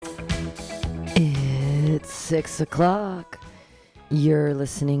6 o'clock. You're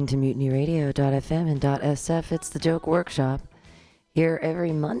listening to MutinyRadio.fm and .sf. It's the Joke Workshop here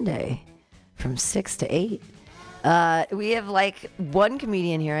every Monday from 6 to 8. We have like one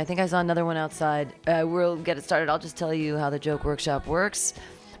comedian here. I think I saw another one outside. We'll get it started. I'll just tell you how the Joke Workshop works.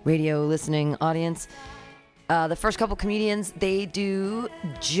 Radio listening audience. The first couple comedians, they do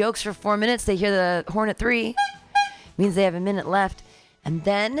jokes for 4 minutes. They hear the horn at 3. Means they have a minute left. And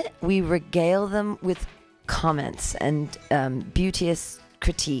then we regale them with comments and beauteous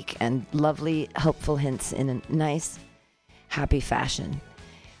critique and lovely, helpful hints in a nice, happy fashion.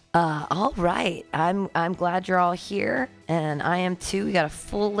 All right. I'm glad you're all here, and I am too. We got a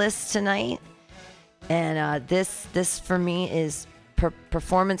full list tonight. And this for me is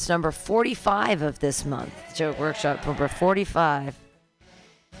performance number 45 of this month. Joke Workshop number 45.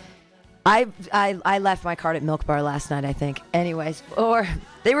 I left my card at Milk Bar last night, I think. Anyways, or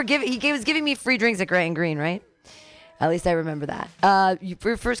he was giving me free drinks at Gray and Green, right? At least I remember that.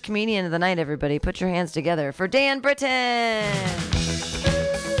 Your first comedian of the night, everybody. Put your hands together for Dan Britton.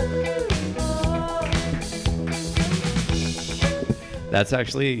 That's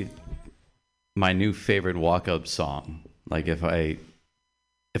actually my new favorite walk-up song. Like if I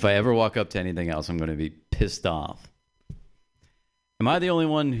ever walk up to anything else, I'm going to be pissed off. Am I the only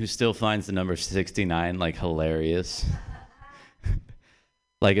one who still finds the number 69 like hilarious?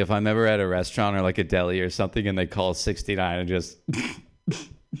 Like if I'm ever at a restaurant or like a deli or something and they call 69 and just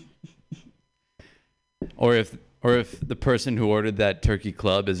or if the person who ordered that turkey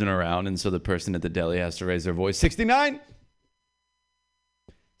club isn't around and so the person at the deli has to raise their voice, 69?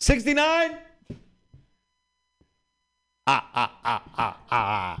 69?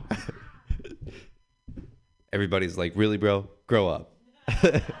 Everybody's like, really, bro? Grow up.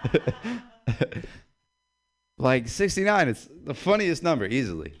 Like 69, it's the funniest number,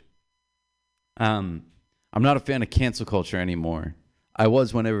 easily. I'm not a fan of cancel culture anymore. I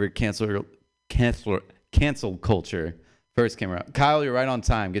was whenever cancel culture first came around. Kyle, you're right on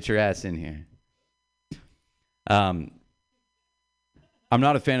time. Get your ass in here. I'm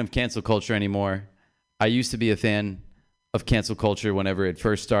not a fan of cancel culture anymore. I used to be a fan of cancel culture whenever it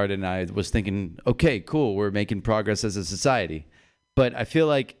first started, and I was thinking, okay, cool, we're making progress as a society. But I feel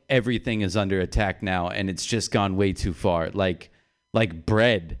like everything is under attack now, and it's just gone way too far. Like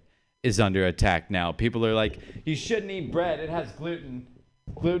bread is under attack now. People are like, you shouldn't eat bread. It has gluten.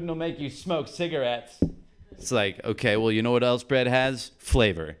 Gluten will make you smoke cigarettes. It's like, okay, well, you know what else bread has?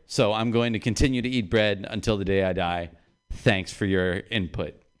 Flavor. So I'm going to continue to eat bread until the day I die. Thanks for your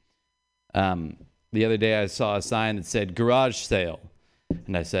input. The other day I saw a sign that said garage sale.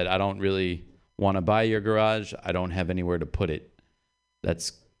 And I said, I don't really want to buy your garage. I don't have anywhere to put it.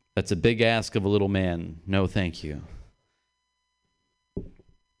 That's a big ask of a little man. No, thank you.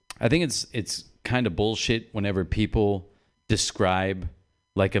 I think it's kind of bullshit whenever people describe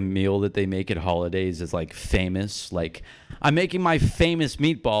like a meal that they make at holidays as like famous. Like, I'm making my famous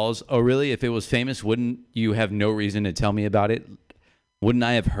meatballs. Oh, really? If it was famous, wouldn't you have no reason to tell me about it? Wouldn't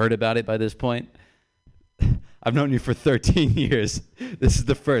I have heard about it by this point? I've known you for 13 years. This is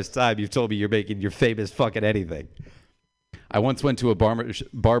the first time you've told me you're making your famous fucking anything. I once went to a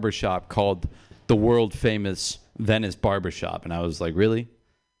barber shop called the world famous Venice Barbershop, and I was like, really?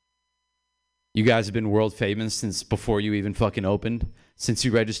 You guys have been world famous since before you even fucking opened? Since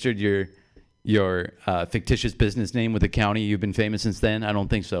you registered your fictitious business name with the county, you've been famous since then? I don't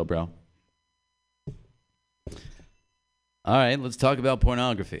think so, bro. All right, let's talk about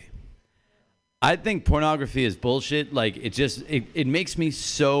pornography. I think pornography is bullshit. Like, it makes me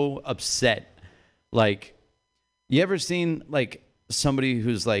so upset. Like, you ever seen like somebody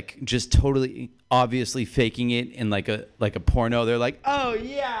who's like just totally obviously faking it in like a porno? They're like, oh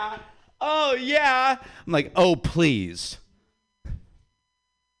yeah. I'm like, oh please.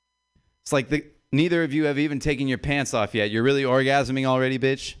 It's like neither of you have even taken your pants off yet. You're really orgasming already,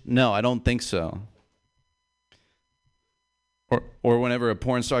 bitch? No, I don't think so. Or whenever a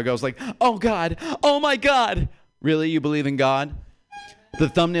porn star goes like, oh God, oh my God. Really, you believe in God? The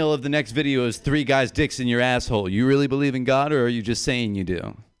thumbnail of the next video is 3 guys' dicks in your asshole. You really believe in God, or are you just saying you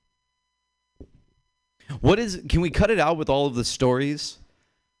do? Can we cut it out with all of the stories?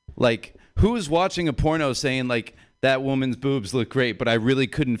 Like, who is watching a porno saying, like, that woman's boobs look great, but I really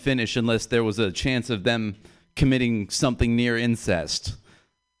couldn't finish unless there was a chance of them committing something near incest?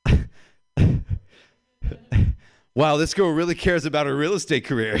 Wow, this girl really cares about her real estate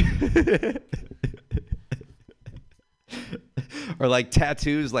career. Or like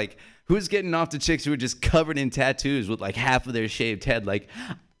tattoos, like who's getting off to chicks who are just covered in tattoos with like half of their shaved head? Like,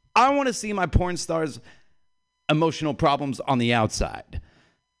 I want to see my porn star's emotional problems on the outside.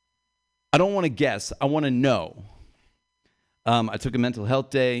 I don't want to guess. I want to know. I took a mental health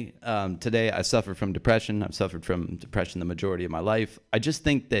day today. I suffered from depression. I've suffered from depression the majority of my life. I just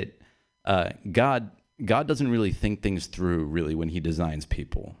think that God doesn't really think things through really when he designs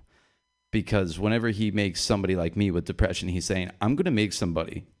people. Because whenever he makes somebody like me with depression, he's saying, I'm going to make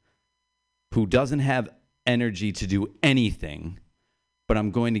somebody who doesn't have energy to do anything, but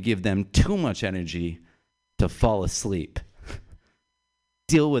I'm going to give them too much energy to fall asleep.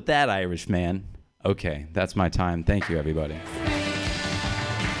 Deal with that, Irish man. Okay, that's my time. Thank you, everybody.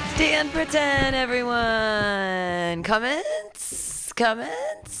 Stand pretend, everyone. Comments?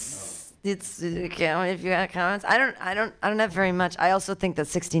 It's if you got comments. I don't have very much. I also think that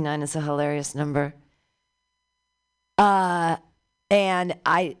 69 is a hilarious number. And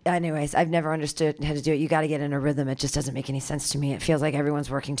anyways, I've never understood how to do it. You got to get in a rhythm. It just doesn't make any sense to me. It feels like everyone's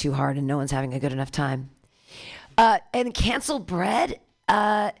working too hard and no one's having a good enough time. And cancel bread.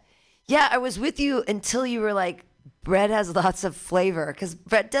 Yeah, I was with you until you were like, bread has lots of flavor, because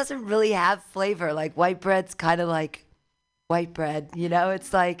bread doesn't really have flavor. Like white bread's kind of like white bread, you know?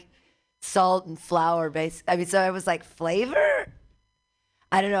 It's like salt and flour based. I mean, so I was like, flavor?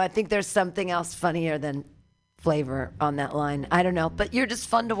 I don't know. I think there's something else funnier than flavor on that line. I don't know, but you're just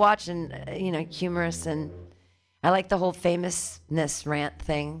fun to watch and humorous, and I like the whole famousness rant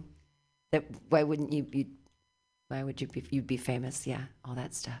thing. That why would you you'd be famous? Yeah, all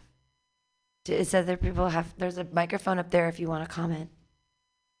that stuff. Is other people have? There's a microphone up there if you want to comment.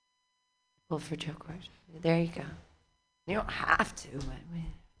 Well, for JokeWorkshop, there you go. You don't have to.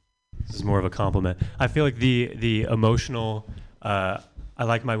 But this is more of a compliment. I feel like the emotional. I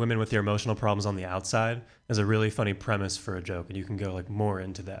like my women with their emotional problems on the outside is a really funny premise for a joke, and you can go like more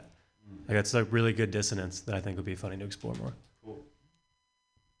into that. Like it's a really good dissonance that I think would be funny to explore more. Cool.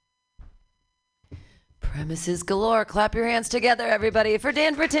 Premises galore. Clap your hands together, everybody, for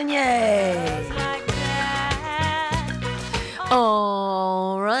Dan Bertignier.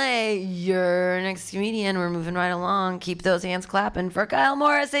 All right, your next comedian. We're moving right along. Keep those hands clapping for Kyle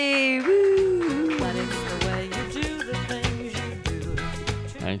Morrissey. Woo!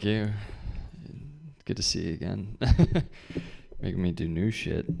 Thank you. Good to see you again. Making me do new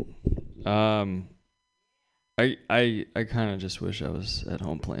shit. I kind of just wish I was at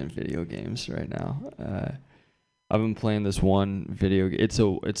home playing video games right now. I've been playing this one video. It's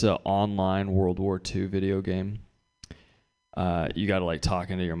a online World War II video game. You got to like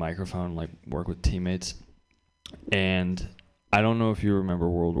talk into your microphone, like work with teammates. And I don't know if you remember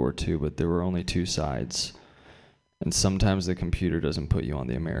World War II, but there were only two sides. And sometimes the computer doesn't put you on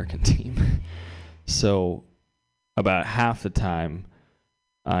the American team. So about half the time,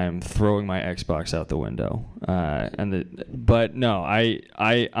 I'm throwing my Xbox out the window. But no,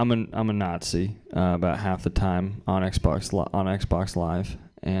 I'm a Nazi about half the time on Xbox Live,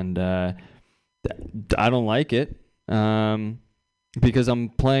 and I don't like it because I'm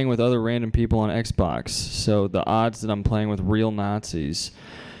playing with other random people on Xbox. So the odds that I'm playing with real Nazis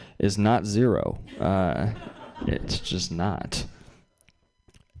is not zero. It's just not.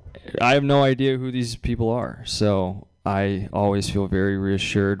 I have no idea who these people are, so I always feel very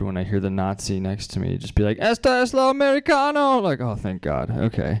reassured when I hear the Nazi next to me just be like, "Esta es lo americano!" Like, oh, thank God.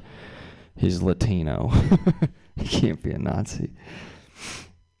 Okay. He's Latino. He can't be a Nazi.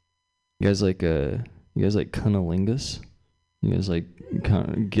 You guys like cunnilingus? You guys like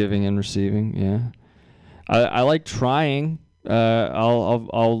giving and receiving? Yeah. I like trying.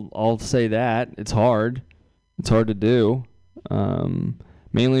 I'll say that. It's hard. It's hard to do.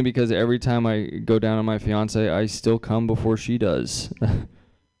 Mainly because every time I go down on my fiance, I still come before she does.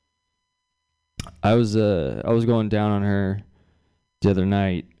 I was going down on her the other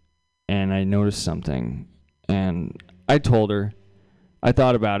night, and I noticed something, and I told her. I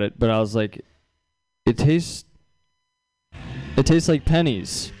thought about it, but I was like, it tastes like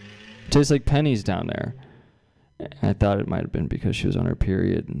pennies. It tastes like pennies down there. I thought it might have been because she was on her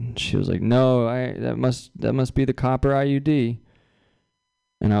period, and she was like, "No, that must be the copper IUD."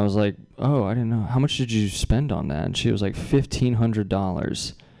 And I was like, "Oh, I didn't know. How much did you spend on that?" And she was like,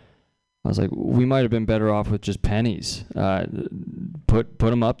 $1,500. I was like, "We might have been better off with just pennies. Put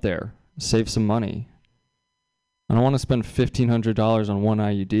them up there. Save some money. I don't want to spend $1,500 on one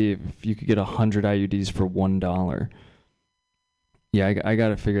IUD if you could get 100 IUDs for $1." Yeah, I got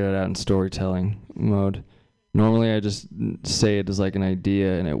to figure that out in storytelling mode. Normally I just say it as like an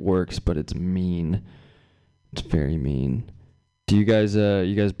idea and it works, but it's mean. It's very mean. Do you guys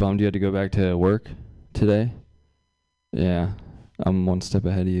bummed you had to go back to work today? Yeah, I'm one step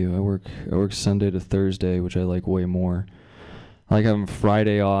ahead of you. I work Sunday to Thursday, which I like way more. I like having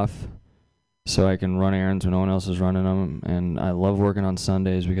Friday off, so I can run errands when no one else is running them. And I love working on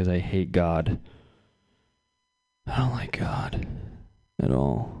Sundays because I hate God. I don't like God at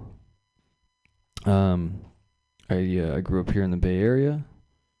all. I grew up here in the Bay Area.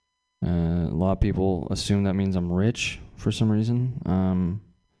 A lot of people assume that means I'm rich for some reason.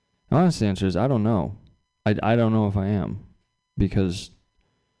 The honest answer is I don't know. I don't know if I am, because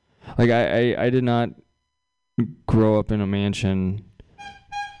like I did not grow up in a mansion,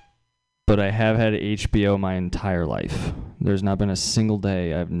 but I have had HBO my entire life. There's not been a single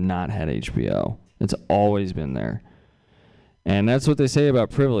day I've not had HBO. It's always been there. And that's what they say about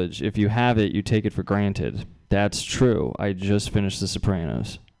privilege. If you have it, you take it for granted. That's true. I just finished The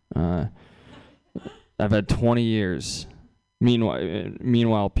Sopranos. I've had 20 years.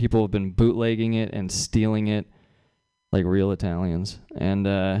 Meanwhile, people have been bootlegging it and stealing it like real Italians. And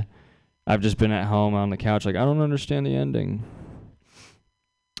I've just been at home on the couch like, I don't understand the ending.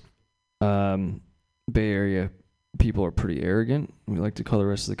 Bay Area people are pretty arrogant. We like to call the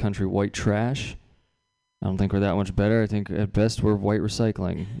rest of the country white trash. I don't think we're that much better. I think at best we're white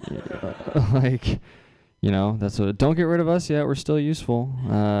recycling. Like, you know, that's what. Don't get rid of us yet. We're still useful.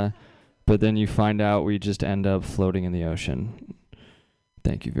 But then you find out we just end up floating in the ocean.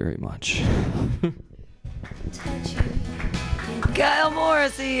 Thank you very much. Kyle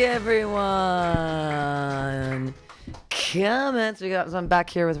Morrissey, everyone. Comments. We got some back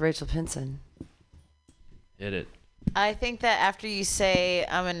here with Rachel Pinson. Hit it. I think that after you say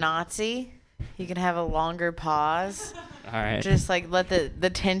I'm a Nazi, you can have a longer pause. All right. Just like let the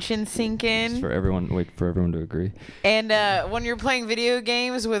tension sink in. For everyone to agree. And when you're playing video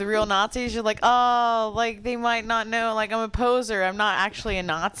games with real Nazis, you're like, oh, like they might not know, like I'm a poser. I'm not actually a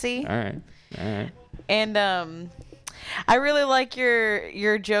Nazi. All right. And I really like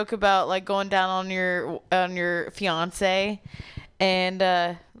your joke about like going down on your fiance,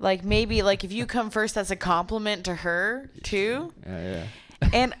 and like maybe like if you come first, that's a compliment to her too. Yeah.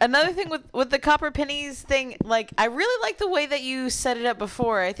 And another thing with the copper pennies thing, like I really like the way that you set it up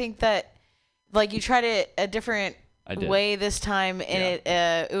before. I think that like you tried it a different way this time, and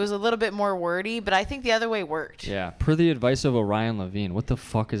it was a little bit more wordy, but I think the other way worked. Yeah, per the advice of Orion Levine. What the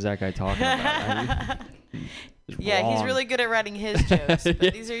fuck is that guy talking about? Yeah, he's really good at writing his jokes, but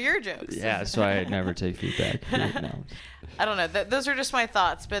these are your jokes. Yeah, that's why I never take feedback. No. I don't know. Those are just my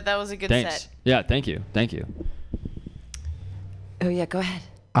thoughts, but that was a good Thanks. set. Yeah, thank you. Oh, yeah, go ahead.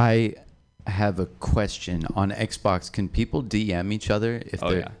 I have a question. On Xbox, can people DM each other if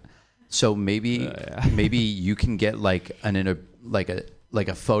they're... Yeah. So maybe you can get like a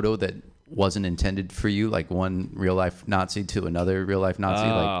photo that wasn't intended for you, like one real life Nazi to another real life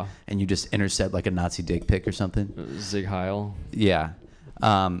Nazi, and you just intercept like a Nazi dick pic or something. Zig Heil. Yeah.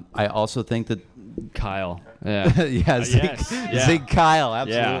 I also think that Kyle. Yeah. yeah, Zig Kyle,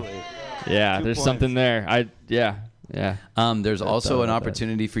 absolutely. Yeah, there's points. something there. Yeah. There's also an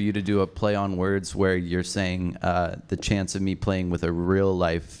opportunity for you to do a play on words where you're saying the chance of me playing with a real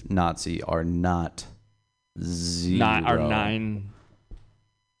life Nazi are not zero. Are 9.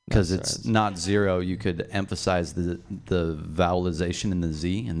 Because it's not zero. You could emphasize the vowelization in the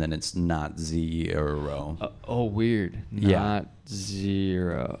Z, and then it's not zero. Weird. Not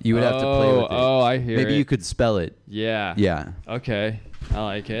zero. You would have to play with it. I hear Maybe it. you could spell it. Yeah. Yeah. Okay. I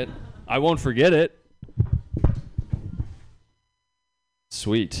like it. I won't forget it.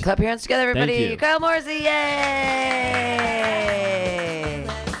 Sweet. Clap your hands together, everybody. Thank you. Kyle Morrissey, yay!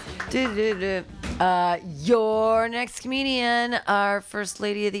 Your next comedian, our first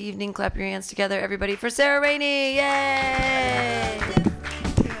lady of the evening. Clap your hands together, everybody, for Sarah Rainey, yay!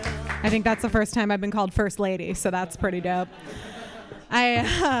 I think that's the first time I've been called first lady, so that's pretty dope.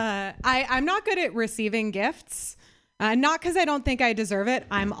 I'm not good at receiving gifts, not because I don't think I deserve it.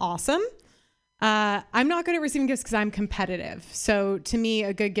 I'm awesome. I'm not good at receiving gifts because I'm competitive. So to me,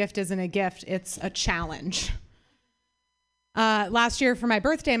 a good gift isn't a gift, it's a challenge. Last year for my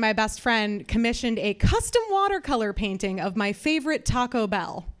birthday, my best friend commissioned a custom watercolor painting of my favorite Taco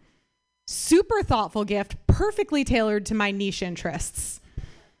Bell. Super thoughtful gift, perfectly tailored to my niche interests.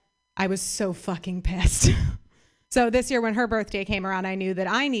 I was so fucking pissed. So this year when her birthday came around, I knew that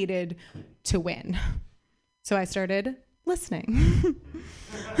I needed to win. So I started listening.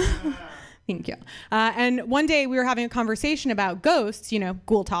 Thank you. And one day we were having a conversation about ghosts,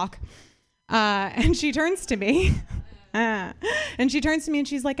 ghoul talk. And she turns to me. And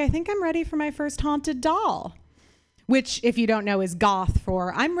she's like, I think I'm ready for my first haunted doll. Which, if you don't know, is goth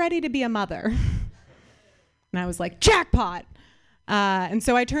for I'm ready to be a mother. And I was like, jackpot. And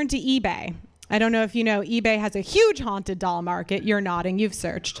so I turned to eBay. I don't know if you know, eBay has a huge haunted doll market. You're nodding, you've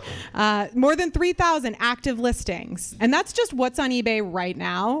searched. More than 3,000 active listings. And that's just what's on eBay right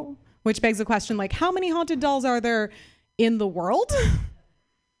now. which begs the question, like, how many haunted dolls are there in the world?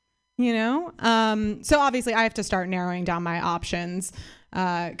 You know? So obviously I have to start narrowing down my options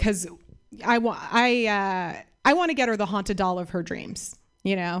because I want to get her the haunted doll of her dreams,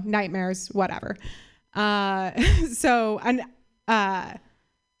 you know, nightmares, whatever. So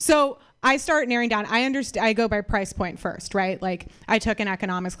I start narrowing down. I go by price point first, right? Like I took an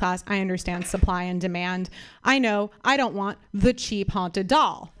economics class. I understand supply and demand. I know I don't want the cheap haunted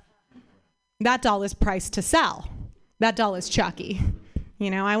doll. That doll is priced to sell. That doll is Chucky. You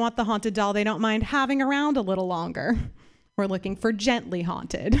know, I want the haunted doll they don't mind having around a little longer. We're looking for gently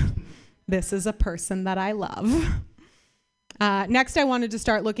haunted. This is a person that I love. Next, I wanted to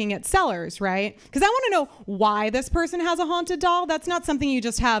start looking at sellers, right? Because I want to know why this person has a haunted doll. That's not something you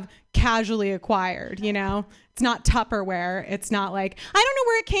just have casually acquired, you know? It's not Tupperware. It's not like, I don't know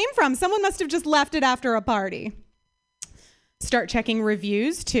where it came from. Someone must have just left it after a party. Start checking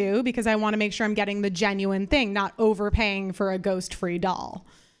reviews, too, because I want to make sure I'm getting the genuine thing, not overpaying for a ghost-free doll.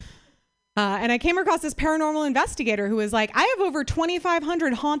 And I came across this paranormal investigator who was like, I have over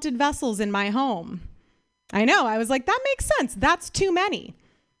 2,500 haunted vessels in my home. I know. I was like, that makes sense. That's too many.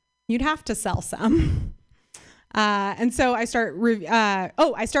 You'd have to sell some. And so I start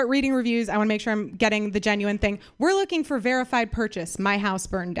reading reviews. I want to make sure I'm getting the genuine thing. We're looking for verified purchase. My house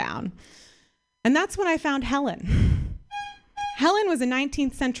burned down. And that's when I found Helen. Helen was a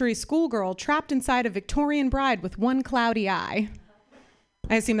 19th century schoolgirl trapped inside a Victorian bride with one cloudy eye.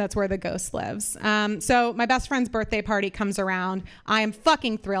 I assume that's where the ghost lives. So my best friend's birthday party comes around. I am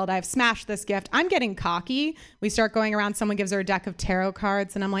fucking thrilled. I've smashed this gift. I'm getting cocky. We start going around. Someone gives her a deck of tarot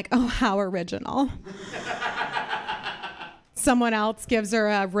cards, and I'm like, oh, how original. Someone else gives her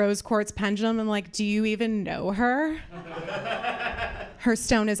a rose quartz pendulum. I'm like, do you even know her? Her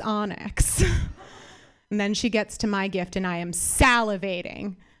stone is onyx. And then she gets to my gift, and I am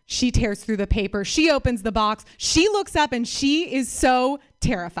salivating. She tears through the paper. She opens the box. She looks up, and she is so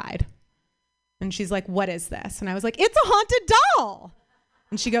terrified. And she's like, what is this? And I was like, it's a haunted doll.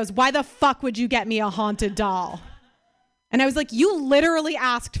 And she goes, why the fuck would you get me a haunted doll? And I was like, you literally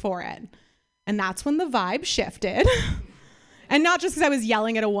asked for it. And that's when the vibe shifted. And not just because I was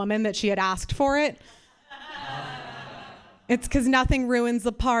yelling at a woman that she had asked for it. It's because nothing ruins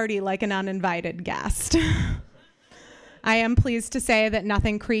the party like an uninvited guest. I am pleased to say that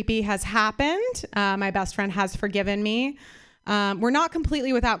nothing creepy has happened. My best friend has forgiven me. We're not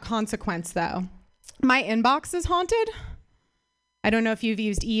completely without consequence, though. My inbox is haunted. I don't know if you've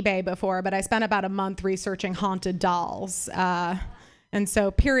used eBay before, but I spent about a month researching haunted dolls. And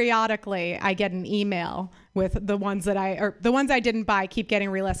so periodically I get an email with the ones I didn't buy keep getting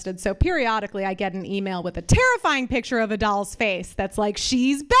relisted. So periodically I get an email with a terrifying picture of a doll's face that's like,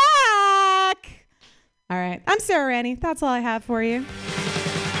 she's back. All right. I'm Sarah Rennie. That's all I have for you.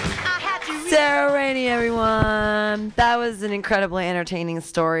 Sarah Rennie, everyone. That was an incredibly entertaining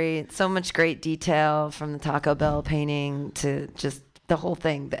story. So much great detail, from the Taco Bell painting to just the whole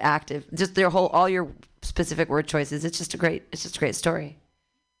thing, the active, just all your specific word choices. It's just a great story.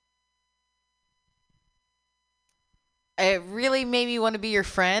 It really made me want to be your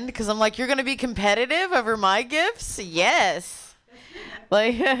friend, because I'm like, you're going to be competitive over my gifts? Yes.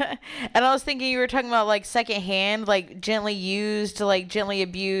 Like, and I was thinking you were talking about like secondhand, like gently used, like gently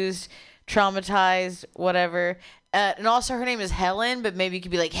abused, traumatized, whatever. And also her name is Helen, but maybe you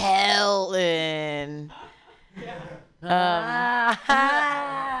could be like Helen. And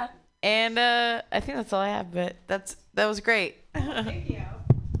I think that's all I have, but that was great. Thank you.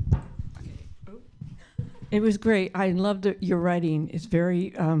 It was great. I loved your writing. It's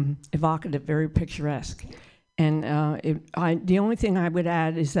very evocative, very picturesque. And the only thing I would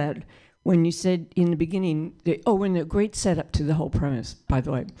add is that when you said in the beginning, and a great setup to the whole premise, by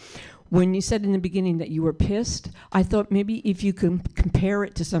the way. When you said in the beginning that you were pissed, I thought maybe if you can compare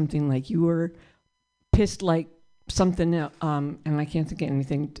it to something like you were pissed like something else, and I can't think of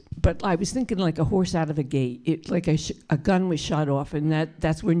anything, but I was thinking like a horse out of a gate. Like a gun was shot off, and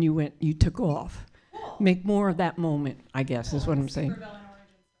that's when you took off. Cool. Make more of that moment, I guess, is what I'm saying.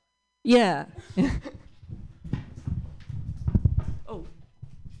 Yeah. Oh.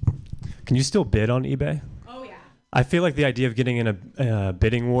 Can you still bid on eBay? Oh, yeah. I feel like the idea of getting in a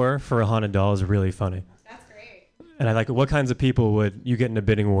bidding war for a haunted doll is really funny. That's great. And I like it. What kinds of people would you get in a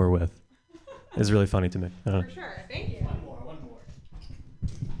bidding war with? It's really funny to me. For sure. Thank you. One more.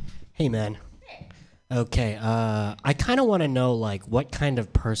 Hey, man. Hey. Okay. I kind of want to know, like, what kind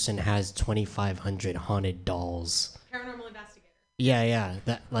of person has 2,500 haunted dolls? Paranormal investigator. Yeah.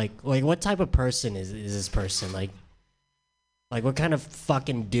 That like what type of person is this person? Like what kind of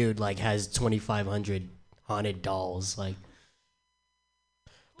fucking dude like has 2,500 haunted dolls? Like,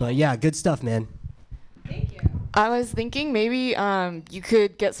 But yeah, good stuff, man. Thank you. I was thinking maybe you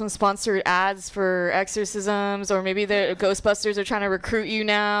could get some sponsored ads for exorcisms, or maybe the Ghostbusters are trying to recruit you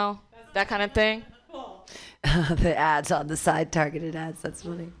now, that kind of thing. The ads on the side, targeted ads. That's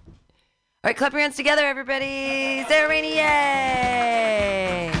funny. All right, clap your hands together, everybody. Sarah Rainey,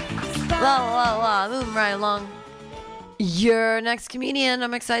 yay! La, moving right along. Your next comedian,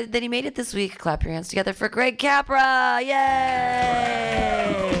 I'm excited that he made it this week. Clap your hands together for Greg Capra, yay!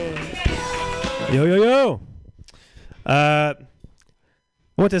 Yo.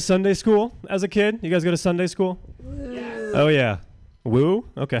 Went to Sunday school as a kid. You guys go to Sunday school? Yes. Oh, yeah. Woo?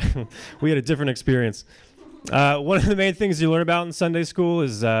 Okay. We had a different experience. One of the main things you learn about in Sunday school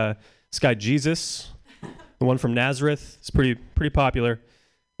is this guy Jesus, the one from Nazareth. It's pretty popular.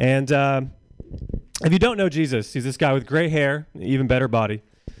 And if you don't know Jesus, he's this guy with gray hair, even better body.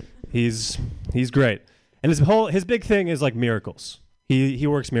 He's great. And his big thing is like miracles. He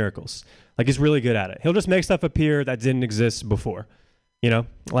works miracles. Like he's really good at it. He'll just make stuff appear that didn't exist before. You know,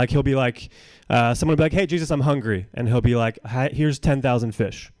 like he'll be like, someone will be like, "Hey Jesus, I'm hungry," and he'll be like, "Here's 10,000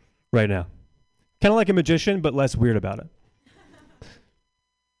 fish right now." Kind of like a magician, but less weird about it.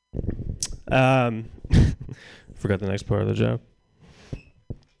 Forgot the next part of the joke.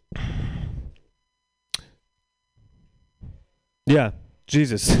 Yeah,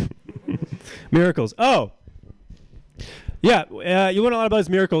 Jesus. Miracles. Oh, yeah, you learn a lot about his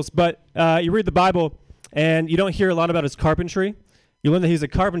miracles, but you read the Bible and you don't hear a lot about his carpentry. You learn that he's a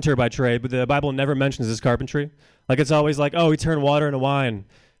carpenter by trade, but the Bible never mentions his carpentry. Like it's always like, oh, he turned water into wine,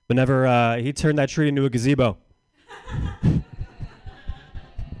 but never, he turned that tree into a gazebo.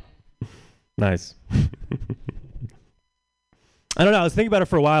 Nice. I don't know, I was thinking about it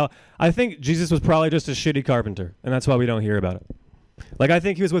for a while. I think Jesus was probably just a shitty carpenter, and that's why we don't hear about it. Like I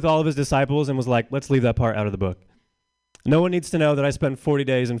think he was with all of his disciples and was like, let's leave that part out of the book. No one needs to know that I spent 40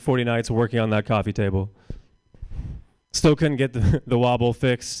 days and 40 nights working on that coffee table. Still couldn't get the wobble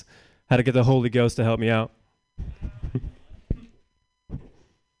fixed. Had to get the Holy Ghost to help me out.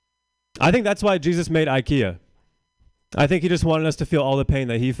 I think that's why Jesus made IKEA. I think he just wanted us to feel all the pain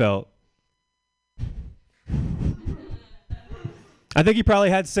that he felt. I think he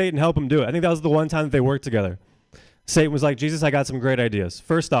probably had Satan help him do it. I think that was the one time that they worked together. Satan was like, Jesus, I got some great ideas.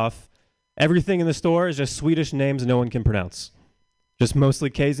 First off, everything in the store is just Swedish names no one can pronounce. Just mostly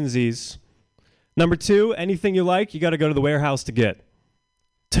K's and Z's. Number two, anything you like, you got to go to the warehouse to get.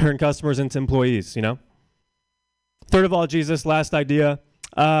 Turn customers into employees, you know? Third of all, Jesus, last idea.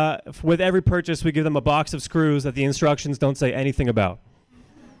 With every purchase, we give them a box of screws that the instructions don't say anything about.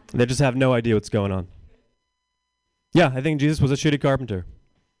 They just have no idea what's going on. Yeah, I think Jesus was a shitty carpenter.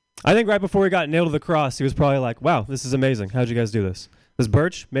 I think right before he got nailed to the cross, he was probably like, wow, this is amazing. How'd you guys do this? This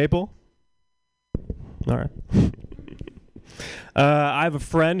birch? Maple? All right. I have a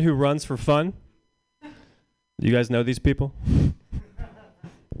friend who runs for fun. You guys know these people?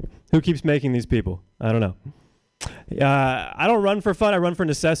 Who keeps making these people? I don't know. I don't run for fun. I run for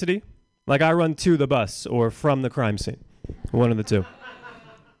necessity. Like I run to the bus or from the crime scene. One of the two.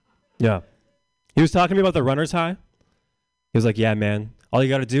 Yeah. He was talking to me about the runner's high. He was like, yeah, man, all you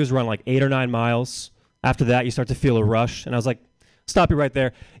got to do is run like 8 or 9 miles. After that, you start to feel a rush. And I was like, stop you right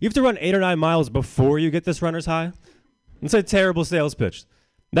there. You have to run 8 or 9 miles before you get this runner's high? It's a terrible sales pitch.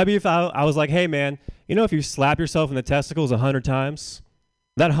 That'd be if I was like, hey, man, you know if you slap yourself in the testicles 100 times,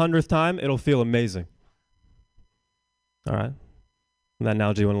 that 100th time, it'll feel amazing. All right. And that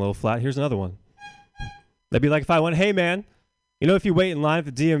analogy went a little flat. Here's another one. That'd be like if I went, hey, man, you know if you wait in line at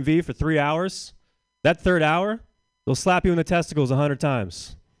the DMV for 3 hours, that third hour, they'll slap you in the testicles 100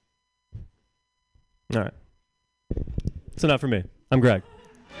 times. All right. That's enough for me. I'm Greg.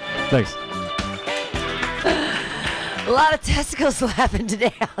 Thanks. A lot of testicles slapping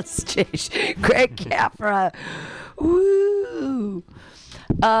today on stage. Greg Capra. Woo.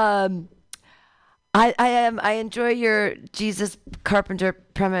 I enjoy your Jesus carpenter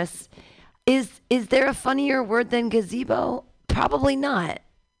premise. Is there a funnier word than gazebo? Probably not.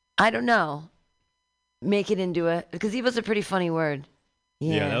 I don't know. Make it into a gazebo's a pretty funny word.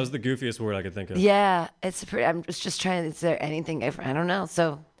 Yeah, that was the goofiest word I could think of. Yeah, it's pretty. I'm just trying. Is there anything different? I don't know.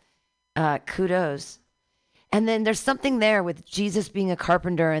 So, kudos. And then there's something there with Jesus being a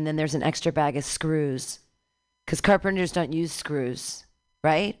carpenter, and then there's an extra bag of screws, because carpenters don't use screws,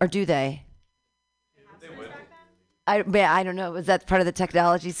 right? Or do they? They would. I don't know. Was that part of the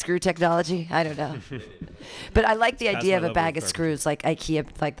technology, screw technology? I don't know. But I like the idea of a bag of screws, like IKEA,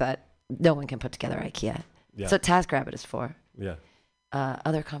 like that. No one can put together IKEA. Yeah. So TaskRabbit is for. Yeah.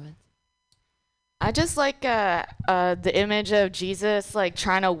 Other comments? I just like the image of Jesus like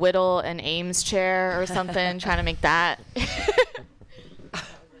trying to whittle an Ames chair or something, trying to make that.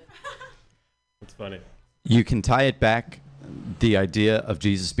 funny. You can tie it back, the idea of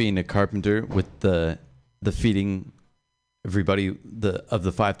Jesus being a carpenter with the feeding everybody of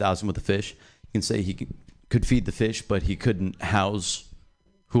the 5,000 with the fish. You can say he could feed the fish, but he couldn't house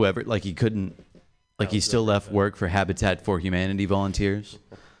whoever. Like he couldn't. Like he still left work for Habitat for Humanity volunteers.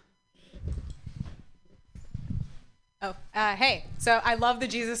 Oh, hey. So I love the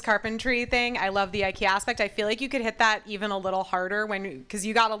Jesus carpentry thing. I love the IKEA aspect. I feel like you could hit that even a little harder because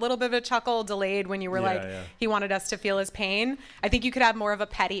you got a little bit of a chuckle delayed when you were he wanted us to feel his pain. I think you could have more of a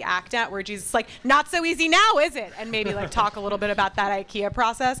petty act out where Jesus is like, not so easy now, is it? And maybe like talk a little bit about that IKEA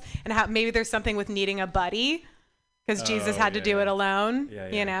process and how maybe there's something with needing a buddy because Jesus had to do it alone,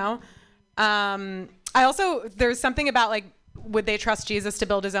 you know? There's something about like, would they trust Jesus to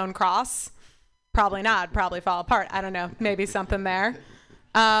build his own cross? Probably not. Probably fall apart. I don't know. Maybe something there.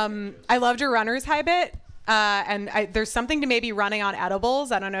 I loved your runner's high bit. There's something to maybe running on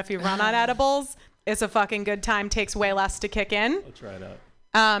edibles. I don't know if you run on edibles. It's a fucking good time. Takes way less to kick in. I'll try it out.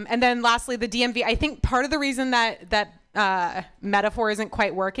 And then lastly, the DMV. I think part of the reason that metaphor isn't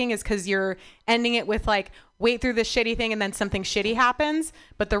quite working is because you're ending it with like, wait through this shitty thing and then something shitty happens.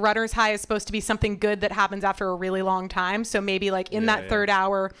 But the runner's high is supposed to be something good that happens after a really long time. So maybe like in that third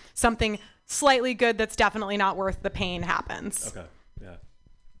hour, something slightly good that's definitely not worth the pain happens. Okay. Yeah.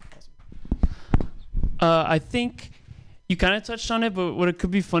 Awesome. I think you kind of touched on it, but what it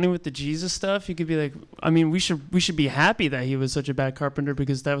could be funny with the Jesus stuff, you could be like, I mean, we should be happy that he was such a bad carpenter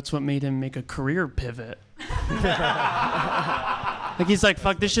because that's what made him make a career pivot. Like he's like,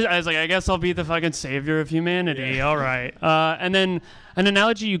 fuck this shit. I was like, I guess I'll be the fucking savior of humanity. All right. And then an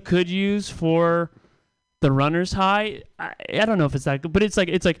analogy you could use for the runner's high, I don't know if it's that good, but it's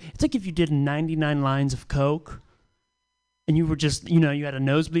like if you did 99 lines of coke and you were just, you had a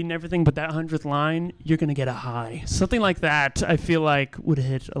nosebleed and everything, but that 100th line, you're going to get a high. Something like that, I feel like would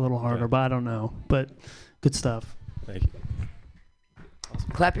hit a little harder, but I don't know. But good stuff. Thank you. Awesome.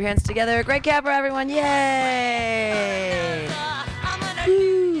 Clap your hands together. Great capper, everyone. Yay!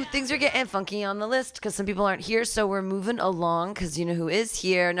 Woo. Things are getting funky on the list because some people aren't here, so we're moving along because you know who is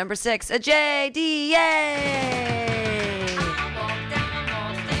here. Number 6, a JD. Yay!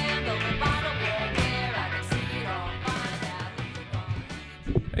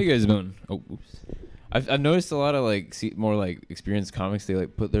 How you guys doing? Oh, oops. I've noticed a lot of more experienced comics. They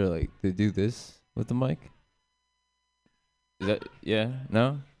put their they do this with the mic. Is that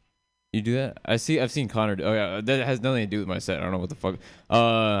no? You do that? I've seen Connor. Oh yeah, that has nothing to do with my set. I don't know what the fuck.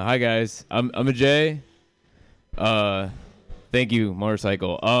 Hi guys. I'm a J. Thank you,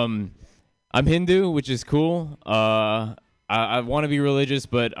 motorcycle. I'm Hindu, which is cool. I want to be religious,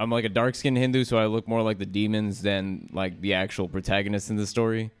 but I'm like a dark-skinned Hindu, so I look more like the demons than like the actual protagonists in the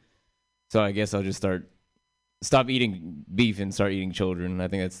story. So I guess I'll just stop eating beef and start eating children. I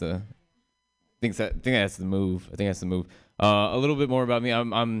think that's the move. A little bit more about me.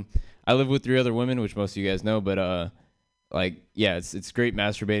 I live with 3 other women, which most of you guys know, but it's great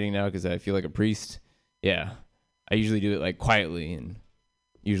masturbating now because I feel like a priest. Yeah, I usually do it quietly and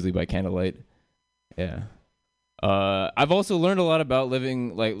usually by candlelight. Yeah. I've also learned a lot about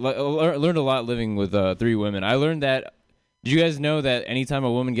living, learned a lot living with 3 women. I learned that. Did you guys know that anytime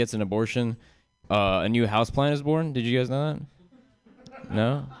a woman gets an abortion, a new houseplant is born? Did you guys know that?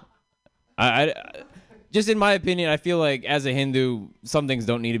 No. I just in my opinion, I feel like as a Hindu, some things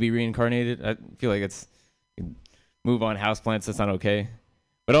don't need to be reincarnated. I feel like it's move on houseplants. That's not okay.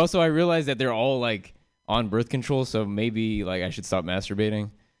 But also, I realize that they're all on birth control, so maybe I should stop masturbating. I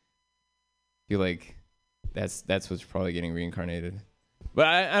feel like that's what's probably getting reincarnated. But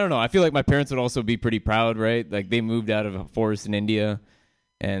I don't know. I feel like my parents would also be pretty proud, right? Like they moved out of a forest in India,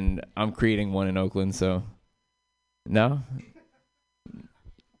 and I'm creating one in Oakland. So, no.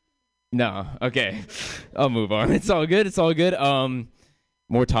 No, okay. I'll move on. It's all good.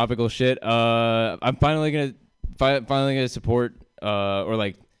 More topical shit. I'm finally gonna support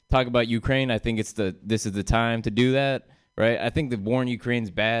or talk about Ukraine. I think this is the time to do that, right? I think the war in Ukraine's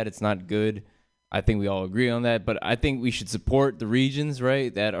bad. It's not good. I think we all agree on that. But I think we should support the regions,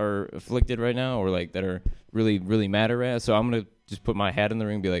 right, that are afflicted right now or that are really, really matter right now. So I'm gonna just put my hat in the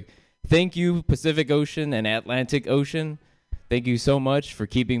ring and be like, thank you, Pacific Ocean and Atlantic Ocean. Thank you so much for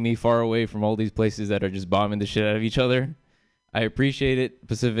keeping me far away from all these places that are just bombing the shit out of each other. I appreciate it,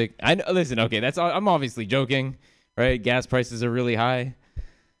 Pacific. Listen, okay, I'm obviously joking, right? Gas prices are really high.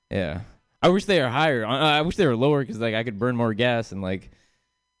 Yeah. I wish they were higher. I wish they were lower because I could burn more gas and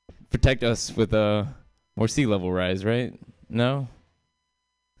protect us with more sea level rise, right? No?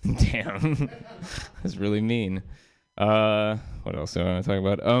 Damn. That's really mean. What else do I want to talk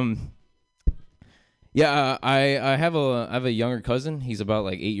about? Yeah, I have a younger cousin. He's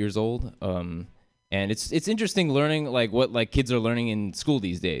about 8 years old. And it's interesting learning like what like kids are learning in school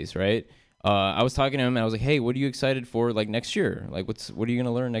these days, right? I was talking to him and I was like, "Hey, what are you excited for like next year? Like what are you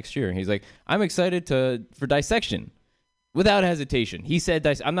gonna learn next year?" And he's like, "I'm excited for dissection," without hesitation. He said,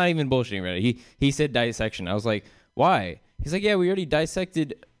 "I'm not even bullshitting about it." He said dissection. I was like, "Why?" He's like, "Yeah, we already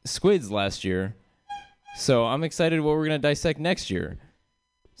dissected squids last year, so I'm excited what we're gonna dissect next year."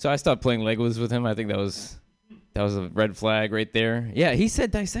 So I stopped playing Legos with him. I think that was a red flag right there. Yeah, he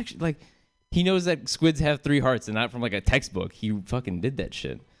said dissection. Like he knows that squids have 3 hearts and not from like a textbook. He fucking did that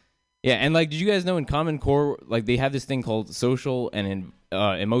shit. Yeah, and like, did you guys know in Common Core, like they have this thing called social and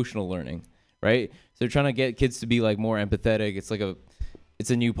emotional learning, right? So they're trying to get kids to be like more empathetic. It's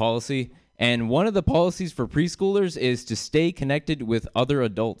a new policy, and one of the policies for preschoolers is to stay connected with other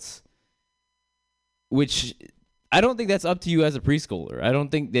adults, which I don't think that's up to you as a preschooler. I don't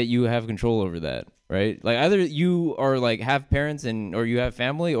think that you have control over that, right? Like either you are like have parents or you have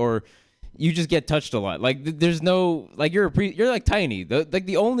family, or you just get touched a lot. Like there's no like you're like tiny.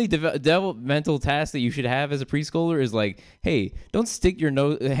 The only developmental task that you should have as a preschooler is like, hey, don't stick your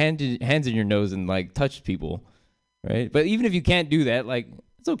hands in your nose and like touch people, right? But even if you can't do that, like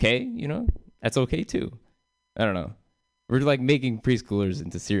it's okay, you know, that's okay too. I don't know. We're like making preschoolers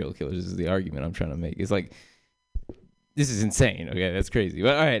into serial killers is the argument I'm trying to make. It's like this is insane. Okay, that's crazy.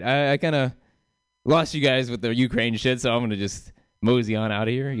 But all right, I kind of lost you guys with the Ukraine shit, so I'm gonna just mosey on out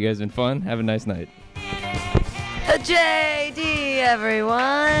of here. You guys been fun. Have a nice night. JD,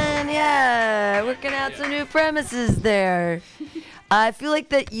 everyone. Yeah, working out some new premises there. I feel like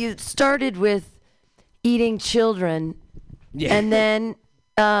that you started with eating children, and then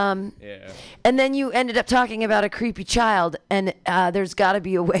and then you ended up talking about a creepy child, and there's got to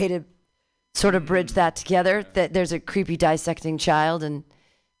be a way to sort of bridge that together. That there's a creepy dissecting child, and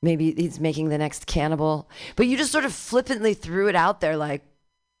maybe he's making the next cannibal. But you just sort of flippantly threw it out there like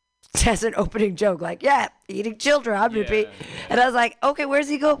as an opening joke, like, yeah, eating children, I'm repeat. And I was like, okay, where's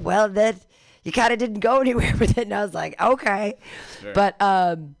he go? Well, then you kind of didn't go anywhere with it. And I was like, okay. Sure. But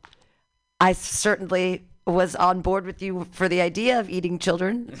I certainly was on board with you for the idea of eating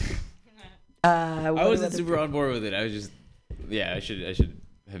children. I wasn't super on board with it. I was just, I should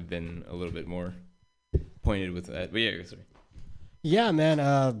have been a little bit more pointed with that. But yeah, sorry. Yeah, man.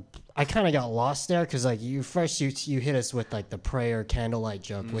 I kind of got lost there because like you hit us with like the prayer candlelight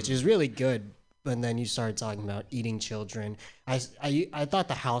joke, which is really good, and then you started talking about eating children. I thought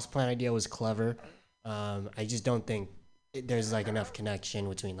the houseplant idea was clever. I just don't think there's like enough connection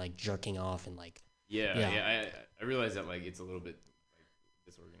between like jerking off and like. I realize that like it's a little bit like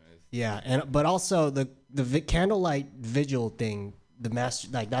disorganized. Yeah, but also the candlelight vigil thing, the master,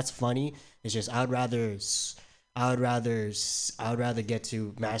 like that's funny. It's just I would rather get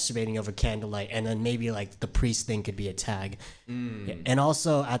to masturbating over candlelight, and then maybe like the priest thing could be a tag. And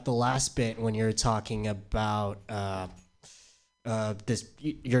also at the last bit when you're talking about this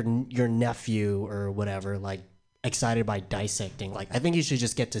your nephew or whatever, like excited by dissecting, like I think you should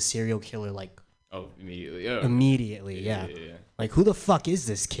just get to serial killer like immediately. Immediately, yeah. Like who the fuck is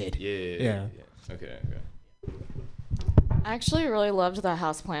this kid? Yeah. Okay. I actually really loved the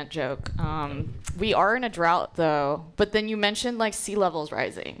houseplant joke. We are in a drought though, but then you mentioned like sea levels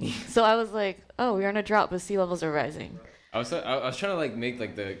rising. So I was like, oh, we are in a drought, but sea levels are rising. I was trying to like make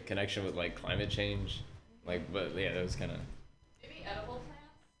like the connection with like climate change, like, but yeah, that was kind of. Maybe edible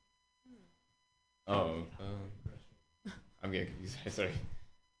plants. I'm getting confused. Sorry.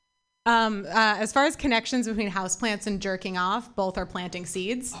 As far as connections between houseplants and jerking off, both are planting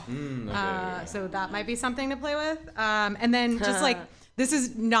seeds. So that might be something to play with. And then just like, this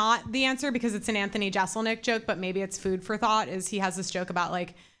is not the answer because it's an Anthony Jeselnik joke, but maybe it's food for thought, is he has this joke about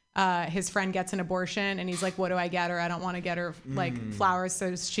like, his friend gets an abortion and he's like, what do I get her? I don't want to get her like flowers,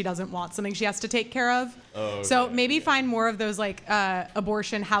 so she doesn't want something she has to take care of. So maybe find more of those like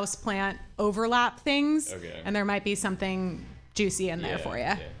abortion houseplant overlap things, and there might be something juicy in there for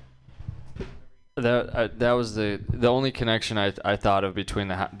you. That was the only connection I thought of between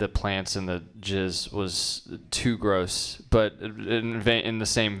the plants and the jizz was too gross, but in the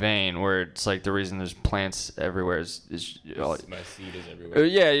same vein where it's like the reason there's plants everywhere is my seed is everywhere.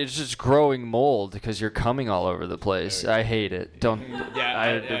 Yeah, it's just growing mold because you're coming all over the place. I hate it. Don't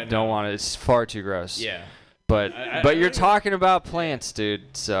want it. It's far too gross. Yeah. But you're talking about plants,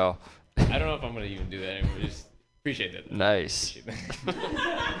 dude. So I don't know if I'm gonna even do that anymore. Just appreciate that. Nice.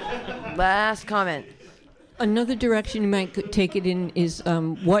 Last comment. Another direction you might take it in is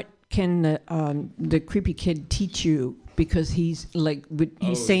what can the creepy kid teach you, because he's like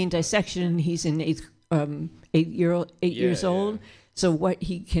he's saying dissection. He's in 8 years old. So what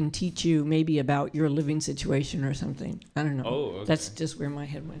he can teach you maybe about your living situation or something. I don't know. Oh, okay. That's just where my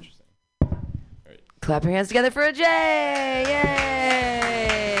head went. Clap your hands together for a J.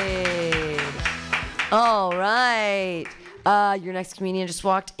 Yay! All right. Your next comedian just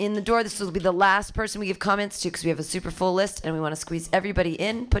walked in the door. This will be the last person we give comments to because we have a super full list and we want to squeeze everybody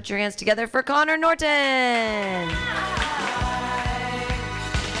in. Put your hands together for Connor Norton.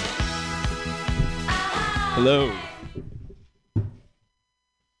 Hello.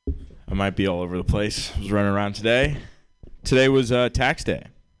 I might be all over the place. I was running around today. Today was tax day.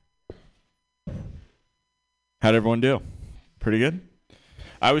 How'd everyone do? Pretty good?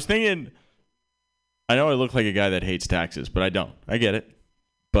 I was thinking, I know I look like a guy that hates taxes, but I don't. I get it.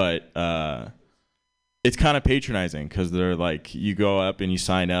 But it's kind of patronizing because they're like, you go up and you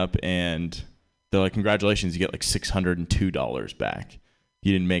sign up and they're like, congratulations, you get like $602 back.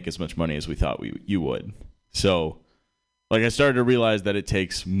 You didn't make as much money as we thought you would. So, like, I started to realize that it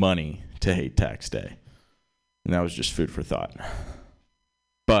takes money to hate tax day. And that was just food for thought.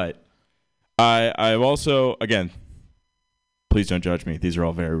 But I've also, again, please don't judge me. These are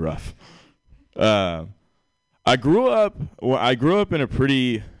all very rough. I grew up in a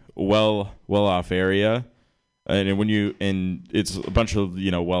pretty well-off area, and it's a bunch of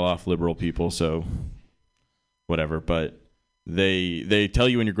well-off liberal people, so whatever. But they tell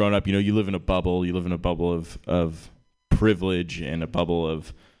you when you're growing up, you live in a bubble. You live in a bubble of privilege and a bubble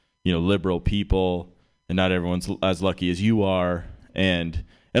of liberal people, and not everyone's as lucky as you are. And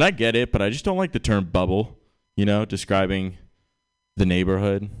I get it, but I just don't like the term bubble, describing the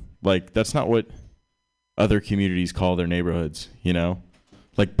neighborhood. Like, that's not what other communities call their neighborhoods,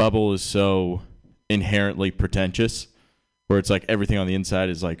 Like, bubble is so inherently pretentious, where it's like everything on the inside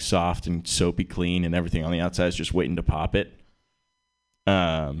is like soft and soapy clean, and everything on the outside is just waiting to pop it.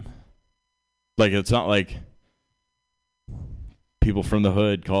 Like, it's not like people from the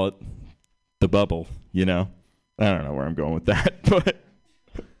hood call it the bubble, I don't know where I'm going with that, but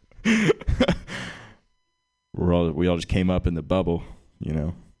we all just came up in the bubble,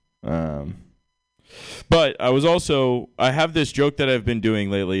 But I have this joke that I've been doing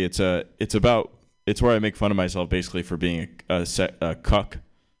lately. It's where I make fun of myself basically for being a cuck,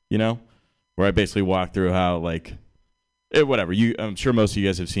 where I basically walk through how whatever. I'm sure most of you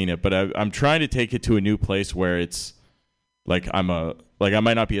guys have seen it, but I'm trying to take it to a new place where it's like I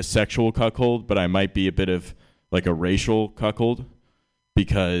might not be a sexual cuckold, but I might be a bit of like a racial cuckold,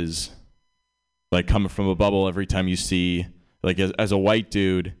 because like coming from a bubble, every time you see as a white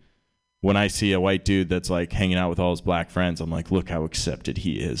dude, when I see a white dude that's like hanging out with all his black friends, I'm like, look how accepted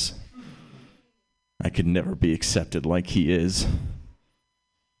he is. I could never be accepted like he is.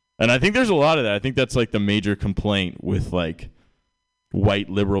 And I think there's a lot of that. I think that's like the major complaint with like white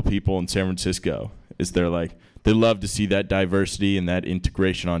liberal people in San Francisco, is they love to see that diversity and that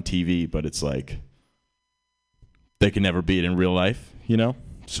integration on TV, but it's like they can never be it in real life,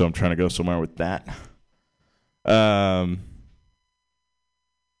 So I'm trying to go somewhere with that.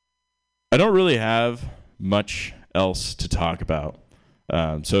 I don't really have much else to talk about.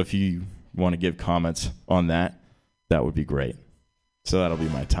 So if you want to give comments on that, that would be great. So that'll be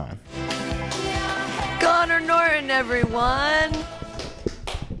my time. Connor Norton, everyone.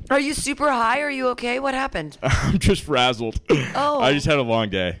 Are you super high? Are you okay? What happened? I'm just frazzled. Oh. I just had a long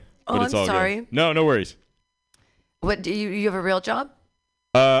day. But it's I'm all sorry. Good. No worries. What do you have a real job?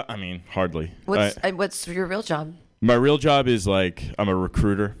 I mean, hardly. What's your real job? My real job is I'm a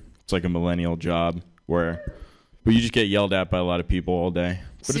recruiter. It's like a millennial job but you just get yelled at by a lot of people all day.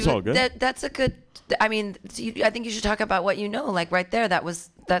 But it's all good. That's a good. I mean, I think you should talk about what you know. Like right there, that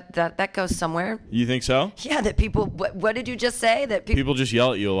goes somewhere. You think so? Yeah, that people. What did you just say? That people just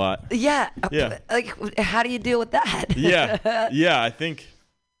yell at you a lot. Yeah. Yeah. Like, how do you deal with that? Yeah. Yeah. I think.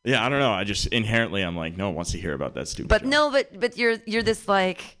 Yeah. I don't know. I just inherently, I'm like, no one wants to hear about that stupid. But joke. no. But you're this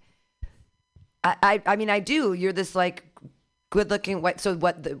like. I mean, I do. You're this like good-looking white. So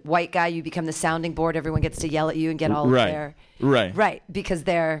what? The white guy, you become the sounding board. Everyone gets to yell at you and get all of their. Right. Because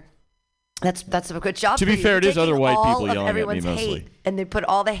they're. That's a good job. To be fair, it is other white people yelling at me mostly. Hate, and they put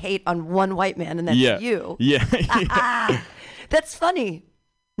all the hate on one white man, and that's you. Yeah. That's funny.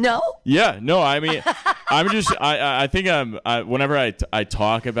 No? Yeah. No. I mean, I'm just. I think whenever I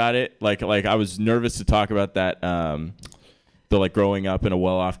talk about it, like I was nervous to talk about that. The like growing up in a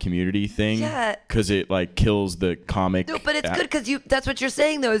well-off community thing. Yeah. Because it like kills the comic. No, but it's good because that's what you're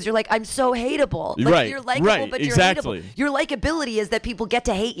saying though. Is you're like, I'm so hateable. Like, right. You're likable, but you're exactly. hateable. Your likability is that people get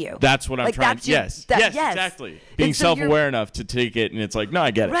to hate you. That's what I'm like, trying. That's your, yes. Exactly. Being so self-aware enough to take it, and it's like, no,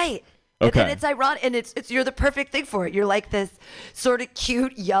 I get it. Right. Okay. And it's ironic, and it's you're the perfect thing for it. You're like this sort of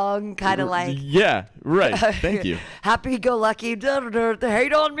cute, young, kind of like. Yeah. Right. Thank you. Happy-go-lucky.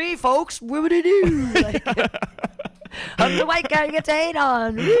 Hate on me, folks. What would I do? Like, I'm the white guy you get to hate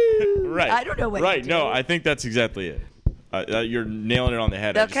on. Woo. Right. I don't know what Right. you do. No, I think that's exactly it. You're nailing it on the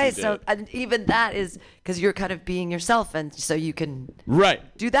head. Okay, so and even that is because you're kind of being yourself, and so you can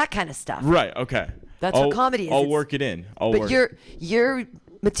do that kind of stuff. Right. Okay. That's what comedy is. I'll work it in. But your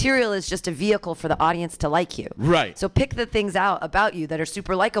material is just a vehicle for the audience to like you. Right. So pick the things out about you that are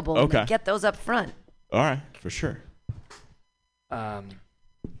super likable and Okay. then get those up front. All right, for sure. I don't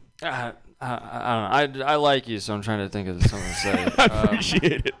know. I like you, so I'm trying to think of something to say. I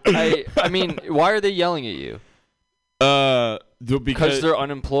appreciate it. I mean, why are they yelling at you? Because they're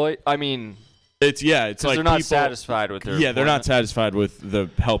unemployed. I mean, it's like they're not people, satisfied with their. Yeah, they're not employment. satisfied with the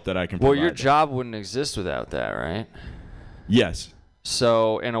help that I can provide. Well, your job wouldn't exist without that, right? Yes.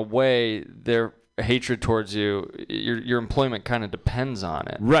 So in a way, their hatred towards you, your employment kind of depends on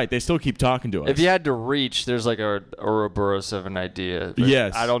it. Right. They still keep talking to us. If you had to reach, there's like a Ouroboros of an idea. But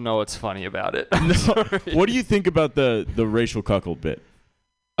Yes. I don't know what's funny about it. What do you think about the racial cuckold bit?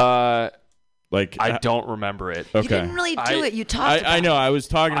 Like I don't remember it. Okay. You didn't really do it. You talked about I know. I was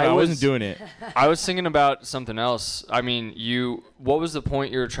talking about I wasn't doing it. I was thinking about something else. I mean, what was the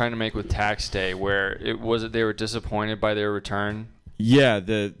point you were trying to make with tax day where they were disappointed by their return? Yeah,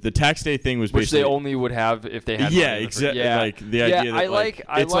 the tax day thing was which basically they only would have if they had yeah, exactly. Yeah. Like the idea that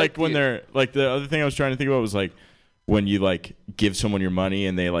it's like when the, they're like the other thing I was trying to think about was like when you like give someone your money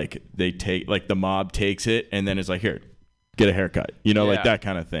and they take like the mob takes it and then it's like here, get a haircut, like that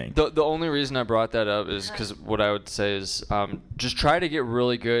kind of thing. The only reason I brought that up is because what I would say is just try to get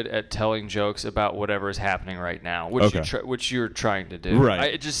really good at telling jokes about whatever is happening right now, which you're trying to do.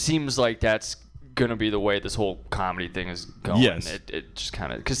 Right. It just seems like that's gonna be the way this whole comedy thing is going. Yes. It just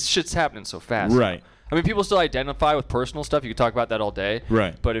kind of because shit's happening so fast. Right. I mean, people still identify with personal stuff. You can talk about that all day.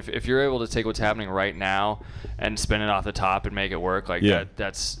 Right. But if you're able to take what's happening right now and spin it off the top and make it work like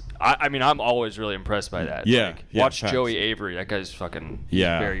that's. I mean, I'm always really impressed by that. Yeah. Like, yeah watch facts. Joey Avery. That guy's fucking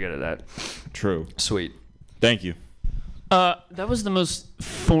very good at that. True. Sweet. Thank you. That was the most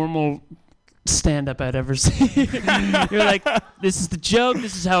formal stand-up I'd ever seen. You're like, this is the joke.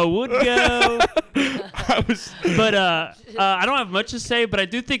 This is how it would go. But I don't have much to say. But I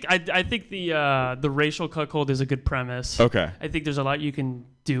do think I think the racial cuckold is a good premise. Okay. I think there's a lot you can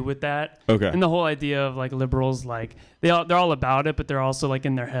do with that. Okay. And the whole idea of like liberals, like they're all about it, but they're also like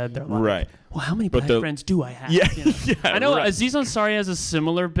in their head, they're like, right. well, how many black friends do I have? Yeah. You know? Yeah. I know right. Aziz Ansari has a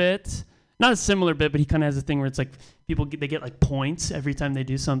similar bit. Not a similar bit, but he kind of has a thing where it's like people get like points every time they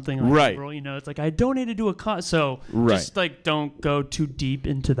do something. Like right. Liberal, it's like I donated to a cause. So right. just like don't go too deep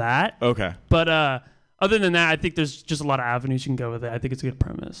into that. Okay. But other than that, I think there's just a lot of avenues you can go with it. I think it's a good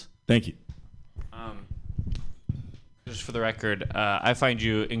premise. Thank you. Just for the record, I find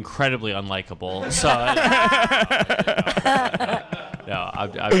you incredibly unlikable. So no,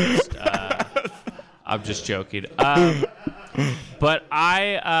 I'm just joking. But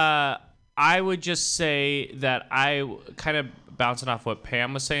I would just say that I kind of bouncing off what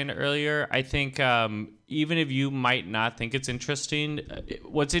Pam was saying earlier. I think even if you might not think it's interesting,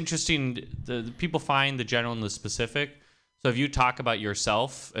 what's interesting, the people find the general and the specific. So if you talk about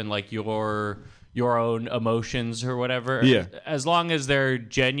yourself and like your own emotions or whatever, as long as they're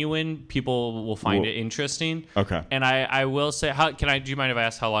genuine, people will find it interesting. Okay. And I will say, do you mind if I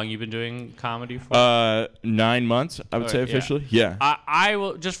ask how long you've been doing comedy for? 9 months, I would say officially. Yeah. I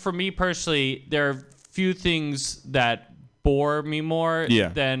will, just for me personally, there are few things that bore me more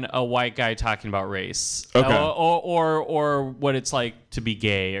than a white guy talking about race. Okay. Or what it's like to be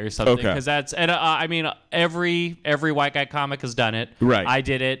gay or something. Okay. Because that's, and I mean, every white guy comic has done it. Right. I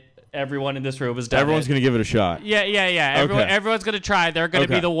did it. Everyone in this room has done it. Everyone's going to give it a shot. Yeah. Everyone's going to try. They're going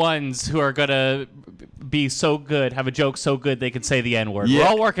to be the ones who are going to be so good, have a joke so good they could say the N-word. Yeah. We're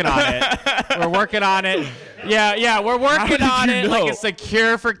all working on it. We're working on it. Yeah, we're working on it like it's the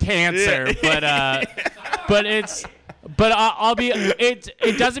cure for cancer. Yeah. But it's... But I'll be.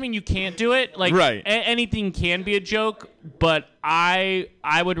 It doesn't mean you can't do it. Like anything can be a joke. But I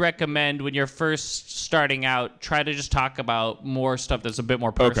would recommend when you're first starting out, try to just talk about more stuff that's a bit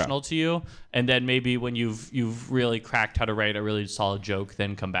more personal to you, and then maybe when you've really cracked how to write a really solid joke,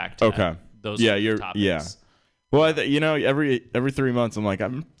 then come back to those topics. Well, every 3 months, I'm like,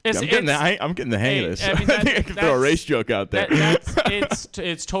 I'm getting the hang of this. I think I can throw a race joke out there.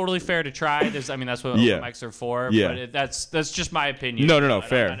 It's totally fair to try. That's what open mics are for. Yeah. But that's just my opinion. No,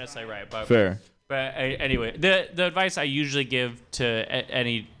 fair. Not necessarily right, but fair. But anyway, the advice I usually give to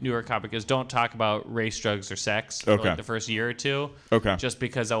any newer comic is don't talk about race, drugs, or sex for like the first year or two. Okay. Just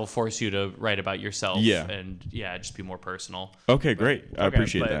because that will force you to write about yourself. Yeah. And just be more personal. Okay, great. I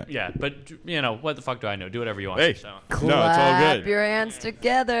appreciate that. that. But what the fuck do I know? Do whatever you want. Hey, so. no, it's all good. Clap your hands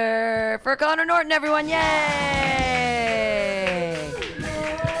together for Connor Norton, everyone. Yay!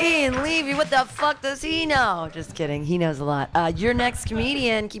 Ian Levy, what the fuck does he know? Just kidding. He knows a lot. Your next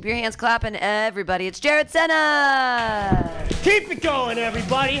comedian, keep your hands clapping, everybody. It's Jared Senna. Keep it going,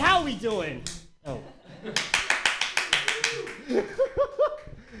 everybody. How we doing? Oh.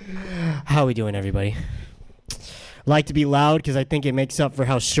 How we doing, everybody? I like to be loud because I think it makes up for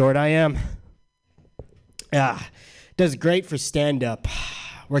how short I am. Does great for stand-up.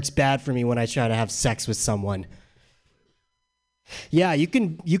 Works bad for me when I try to have sex with someone. Yeah, you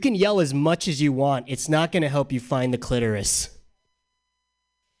can yell as much as you want. It's not going to help you find the clitoris.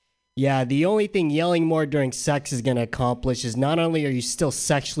 Yeah, the only thing yelling more during sex is going to accomplish is not only are you still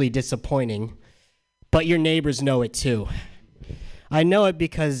sexually disappointing, but your neighbors know it too. I know it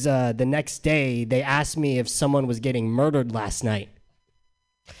because the next day they asked me if someone was getting murdered last night.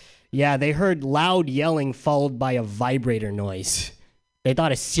 Yeah, they heard loud yelling followed by a vibrator noise. They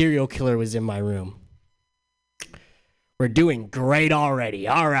thought a serial killer was in my room. We're doing great already.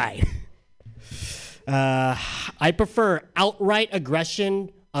 All right. I prefer outright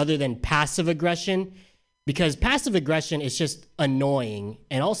aggression other than passive aggression because passive aggression is just annoying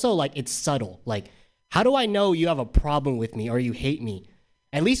and also like it's subtle. Like, how do I know you have a problem with me or you hate me?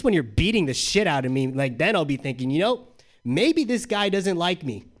 At least when you're beating the shit out of me, like then I'll be thinking, maybe this guy doesn't like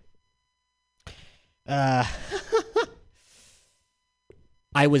me. I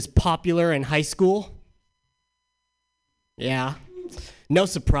was popular in high school. Yeah. No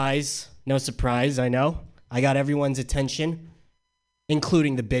surprise, I know. I got everyone's attention,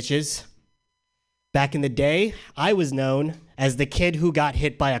 including the bitches. Back in the day, I was known as the kid who got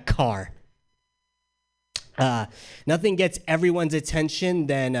hit by a car. Nothing gets everyone's attention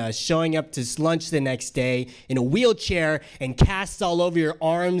than showing up to lunch the next day in a wheelchair and casts all over your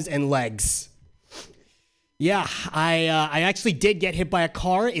arms and legs. Yeah, I actually did get hit by a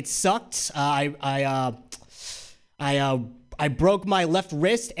car. It sucked. I broke my left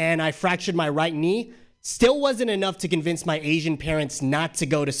wrist and I fractured my right knee. Still wasn't enough to convince my Asian parents not to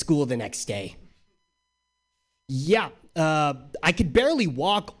go to school the next day. Yeah, I could barely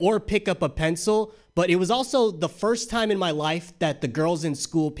walk or pick up a pencil, but it was also the first time in my life that the girls in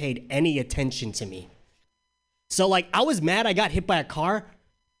school paid any attention to me. So, I was mad I got hit by a car.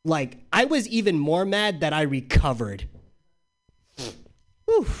 I was even more mad that I recovered.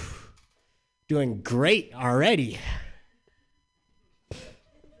 Whew. Doing great already.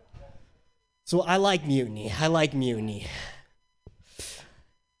 So I like Mutiny.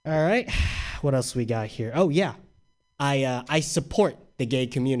 All right. What else we got here? Oh, yeah. I support the gay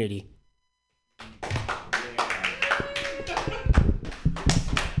community.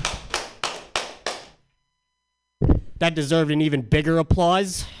 That deserved an even bigger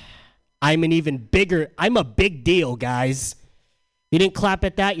applause. I'm a big deal, guys. You didn't clap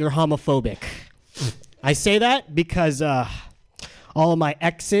at that, you're homophobic. I say that because all of my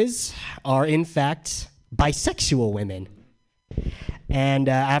exes are, in fact, bisexual women. And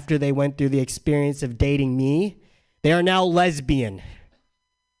after they went through the experience of dating me, they are now lesbian.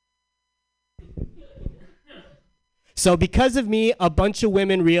 So because of me, a bunch of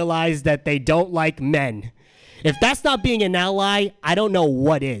women realize that they don't like men. If that's not being an ally, I don't know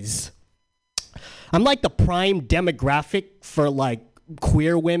what is. I'm like the prime demographic for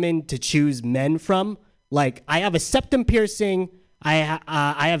queer women to choose men from. I have a septum piercing, I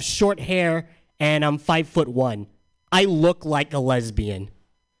have short hair, and I'm 5'1". I look like a lesbian.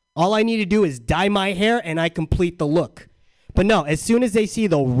 All I need to do is dye my hair and I complete the look. But no, as soon as they see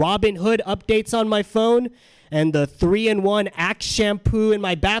the Robin Hood updates on my phone and the 3-in-1 Axe shampoo in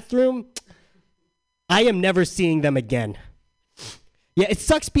my bathroom, I am never seeing them again. Yeah, it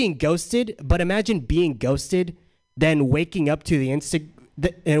sucks being ghosted, but imagine being ghosted, then waking up to an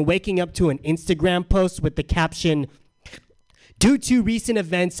Instagram post with the caption, "Due to recent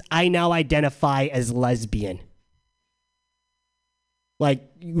events, I now identify as lesbian."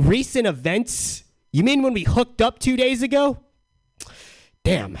 Recent events? You mean when we hooked up 2 days ago?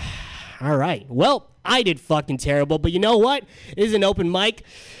 Damn. All right. Well, I did fucking terrible, but you know what? It is an open mic.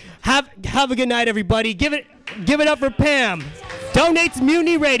 Have a good night, everybody. Give it up for Pam. Donate to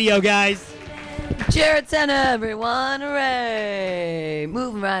Mutiny Radio, guys. Jared Senna, everyone. Hooray.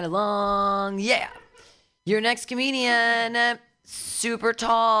 Moving right along. Yeah. Your next comedian, super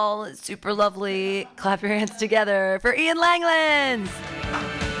tall, super lovely. Clap your hands together for Ian Langlands.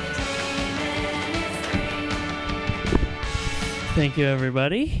 Thank you,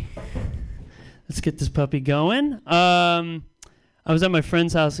 everybody. Let's get this puppy going. I was at my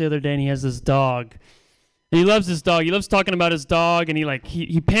friend's house the other day, and he has this dog. And he loves this dog. He loves talking about his dog, and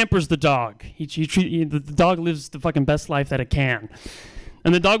he pampers the dog. The dog lives the fucking best life that it can.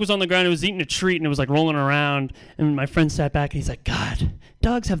 And the dog was on the ground. It was eating a treat, and it was like rolling around. And my friend sat back, and he's like, God,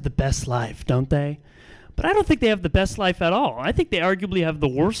 dogs have the best life, don't they? But I don't think they have the best life at all. I think they arguably have the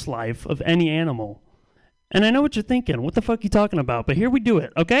worst life of any animal. And I know what you're thinking. What the fuck are you talking about? But here we do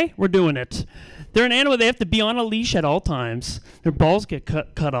it, okay? We're doing it. They're an animal. They have to be on a leash at all times. Their balls get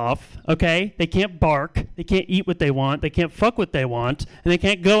cut off, okay? They can't bark. They can't eat what they want. They can't fuck what they want. And they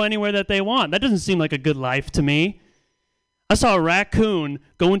can't go anywhere that they want. That doesn't seem like a good life to me. I saw a raccoon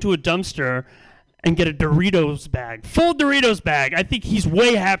go into a dumpster and get a Doritos bag. Full Doritos bag. I think he's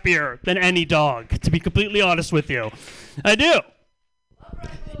way happier than any dog, to be completely honest with you. I do.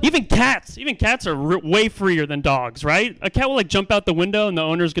 Even cats are way freer than dogs, right? A cat will like jump out the window and the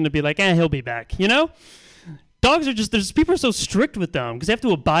owner's going to be like, he'll be back, you know? Dogs are just, people are so strict with them because they have to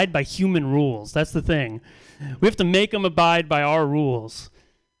abide by human rules. That's the thing. We have to make them abide by our rules.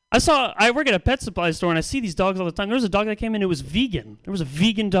 I work at a pet supply store and I see these dogs all the time. There was a dog that came in, it was vegan. There was a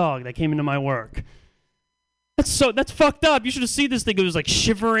vegan dog that came into my work. That's fucked up. You should have seen this thing. It was like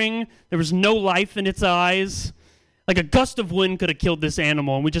shivering. There was no life in its eyes. Like a gust of wind could have killed this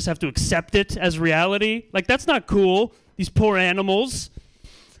animal, and we just have to accept it as reality. Like, that's not cool. These poor animals.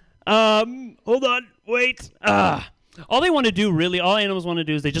 Hold on. Wait. All they want to do, really, all animals want to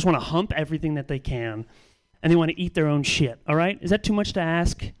do is they just want to hump everything that they can, and they want to eat their own shit, all right? Is that too much to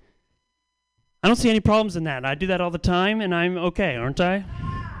ask? I don't see any problems in that. I do that all the time, and I'm okay, aren't I?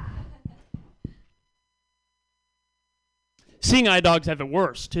 Seeing eye dogs have it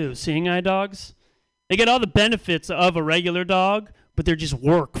worse, too. Seeing eye dogs, they get all the benefits of a regular dog, but they're just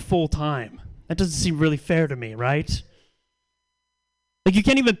work full time. That doesn't seem really fair to me, right? Like, you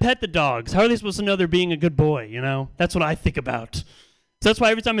can't even pet the dogs. How are they supposed to know they're being a good boy, you know? That's what I think about. So that's why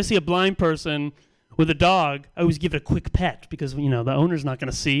every time I see a blind person with a dog, I always give it a quick pet because, you know, the owner's not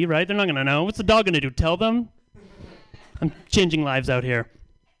going to see, right? They're not going to know. What's the dog going to do? Tell them? I'm changing lives out here.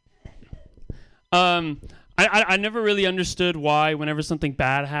 I never really understood why whenever something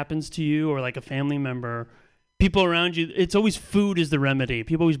bad happens to you or like a family member, people around you, it's always food is the remedy.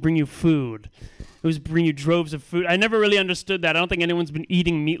 People always bring you food. They always bring you droves of food. I never really understood that. I don't think anyone's been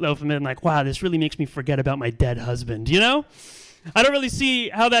eating meatloaf and been like, wow, this really makes me forget about my dead husband, you know? I don't really see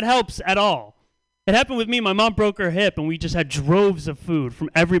how that helps at all. It happened with me. My mom broke her hip and we just had droves of food from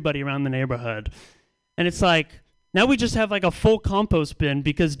everybody around the neighborhood. And it's like, now we just have like a full compost bin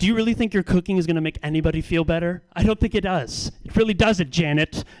because do you really think your cooking is going to make anybody feel better? I don't think it does. It really doesn't,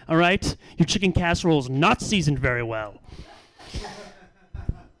 Janet, all right? Your chicken casserole is not seasoned very well.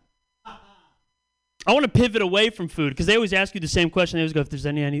 I want to pivot away from food because they always ask you the same question. They always go,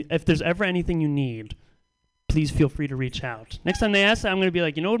 if there's ever anything you need, please feel free to reach out. Next time they ask that, I'm going to be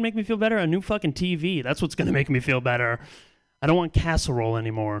like, you know what would make me feel better? A new fucking TV. That's what's going to make me feel better. I don't want casserole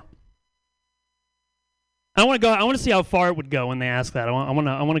anymore. I want to see how far it would go when they ask that. I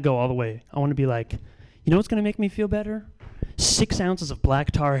want to go all the way. I want to be like, you know what's going to make me feel better? 6 ounces of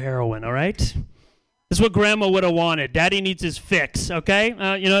black tar heroin, all right? This is what Grandma would have wanted. Daddy needs his fix, okay?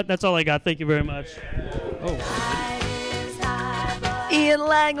 You know what? That's all I got. Thank you very much. Oh. Ian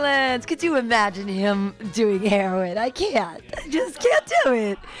Langlands, could you imagine him doing heroin? I can't. I just can't do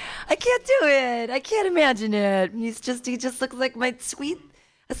it. I can't do it. I can't imagine it. He just looks like a sweet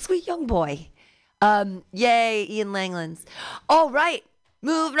young boy. Yay, Ian Langlands. All right,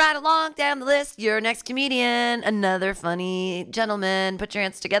 move right along down the list. Your next comedian, another funny gentleman. Put your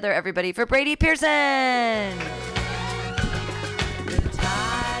hands together, everybody, for Brady Pearson.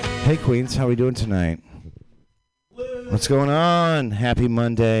 Hey, Queens, how are we doing tonight? What's going on? Happy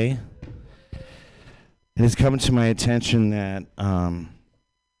Monday. It has come to my attention that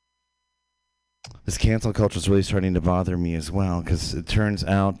this cancel culture is really starting to bother me as well, because it turns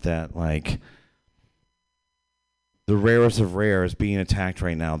out that, like, the rarest of rare is being attacked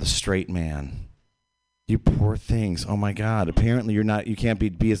right now, the straight man. You poor things. Oh my God. Apparently you can't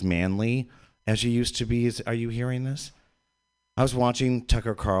be as manly as you used to be. Are you hearing this? I was watching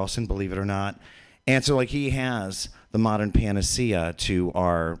Tucker Carlson, believe it or not. And so like he has the modern panacea to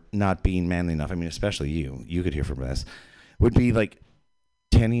our not being manly enough. I mean, especially you could hear from this, would be like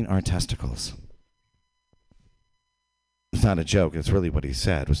tanning our testicles. It's not a joke. It's really what he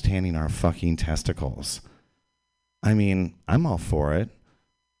said, was tanning our fucking testicles. I mean, I'm all for it.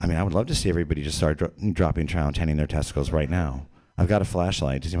 I mean, I would love to see everybody just start dropping trow and tanning their testicles right now. I've got a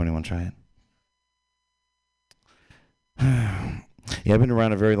flashlight. Does anyone want to try it? Yeah, I've been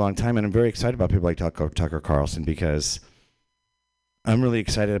around a very long time, and I'm very excited about people like Tucker Carlson because I'm really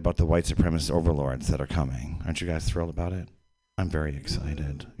excited about the white supremacist overlords that are coming. Aren't you guys thrilled about it? I'm very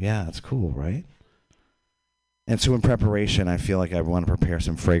excited. Yeah, it's cool, right? And so in preparation, I feel like I want to prepare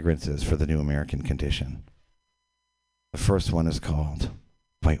some fragrances for the new American condition. The first one is called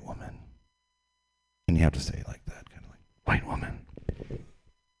White Woman. And you have to say it like that, kind of like, White Woman.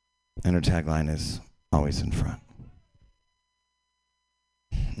 And her tagline is always in front.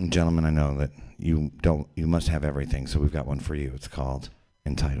 And gentlemen, I know that you must have everything, so we've got one for you. It's called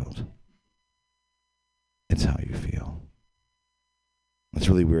Entitled. It's how you feel. It's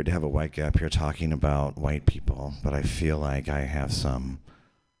really weird to have a white guy up here talking about white people, but I feel like I have some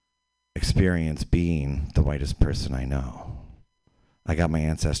experience being the whitest person I know. I got my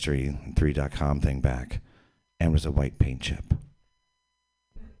Ancestry3.com thing back, and it was a white paint chip.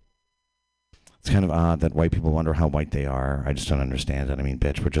 It's kind of odd that white people wonder how white they are. I just don't understand it. I mean,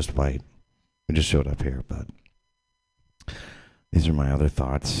 bitch, we're just white. We just showed up here, but these are my other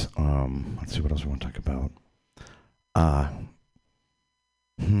thoughts. Let's see what else we want to talk about.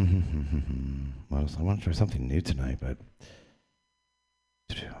 What else? I want to try something new tonight, but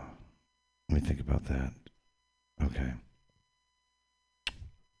let me think about that. Okay.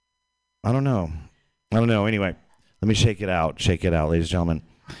 I don't know. Anyway, let me shake it out, ladies and gentlemen.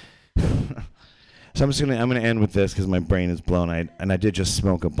 So I'm gonna end with this because my brain is blown. I did just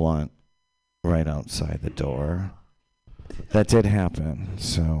smoke a blunt right outside the door. That did happen.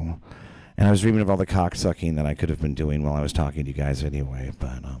 So, and I was dreaming of all the cocksucking that I could have been doing while I was talking to you guys anyway.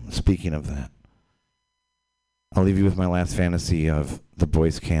 But speaking of that, I'll leave you with my last fantasy of the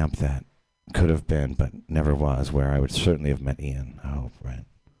boys' camp that could have been but never was, where I would certainly have met Ian. I hope, right?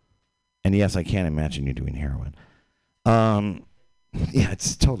 And yes, I can't imagine you doing heroin. Yeah,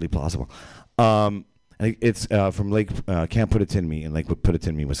 it's totally plausible. It's from Camp Put It In Me in Lake Put It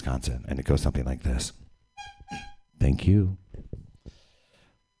In Me, Wisconsin, and it goes something like this. Thank you.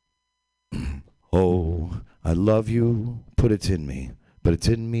 Oh, I love you, put it in me, but it's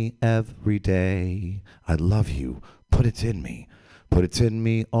in me every day. I love you, put it in me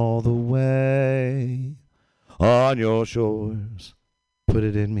all the way. On your shores, put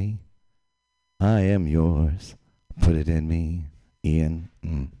it in me. I am yours, put it in me, Ian.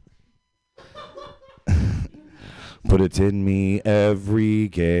 Put it in me every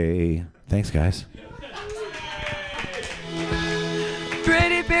gay. Thanks, guys.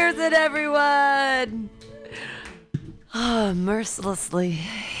 Brady Pearson, everyone. Oh, mercilessly.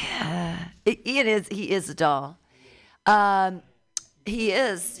 He is a doll. He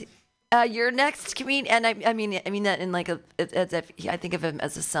is. Your next comedian, and I mean that in like as if I think of him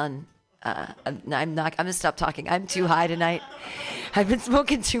as a son. I'm gonna stop talking. I'm too high tonight. I've been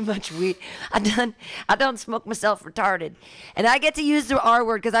smoking too much weed. I don't smoke myself retarded. And I get to use the R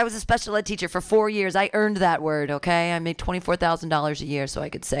word because I was a special ed teacher for 4 years. I earned that word, okay? I made $24,000 a year so I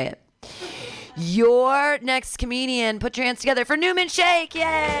could say it. Your next comedian, put your hands together for Newman Shake.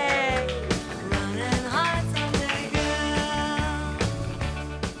 Yay!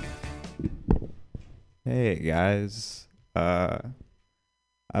 Hey, guys.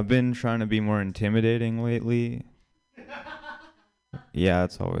 I've been trying to be more intimidating lately. Yeah,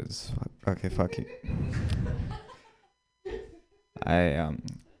 it's always okay. Fuck you. I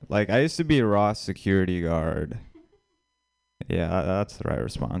used to be a Ross security guard. Yeah, that's the right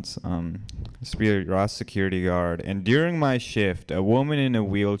response. Used to be a Ross security guard, and during my shift, a woman in a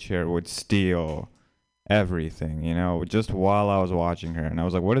wheelchair would steal everything, just while I was watching her, and I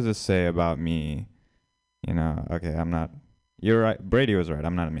was like, what does this say about me? Okay, I'm not. You're right. Brady was right.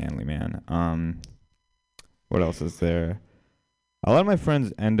 I'm not a manly man. What else is there? A lot of my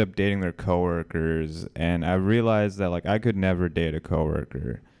friends end up dating their coworkers, and I realized that I could never date a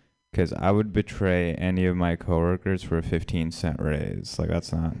coworker because I would betray any of my coworkers for a 15-cent raise.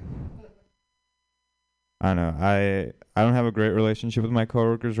 That's not. I don't know. I don't have a great relationship with my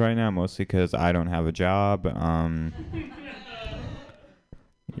coworkers right now, mostly because I don't have a job.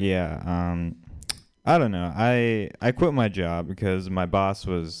 I don't know. I quit my job because my boss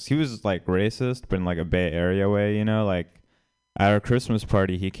was racist, but in a Bay Area way, at our Christmas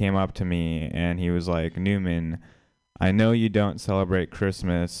party, he came up to me and he was like, Newman, I know you don't celebrate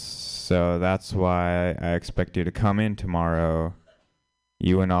Christmas, so that's why I expect you to come in tomorrow.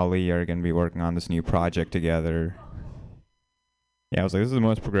 You and Ali are going to be working on this new project together. Yeah, I was like, this is the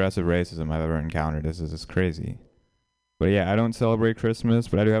most progressive racism I've ever encountered. This is crazy. But yeah, I don't celebrate Christmas,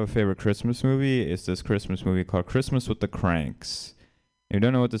 but I do have a favorite Christmas movie. It's this Christmas movie called Christmas with the Cranks. If you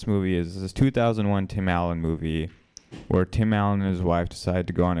don't know what this movie is, it's this 2001 Tim Allen movie where Tim Allen and his wife decide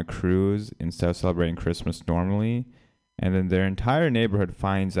to go on a cruise instead of celebrating Christmas normally. And then their entire neighborhood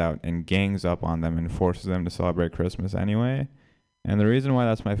finds out and gangs up on them and forces them to celebrate Christmas anyway. And the reason why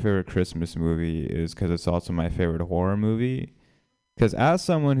that's my favorite Christmas movie is because it's also my favorite horror movie. Because as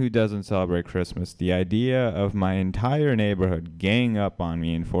someone who doesn't celebrate Christmas, the idea of my entire neighborhood ganging up on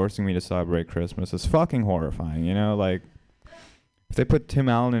me and forcing me to celebrate Christmas is fucking horrifying, you know? Like, if they put Tim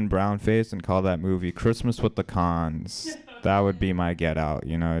Allen in brown face and call that movie Christmas with the Cons, that would be my get out,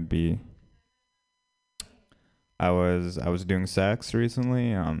 you know? It'd be... I was doing sex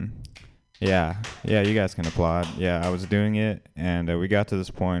recently. Yeah, you guys can applaud. Yeah, I was doing it, and we got to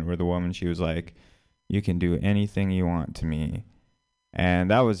this point where the woman, she was like, "You can do anything you want to me." And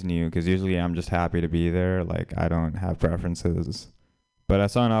that was new, because usually I'm just happy to be there. Like, I don't have preferences. But I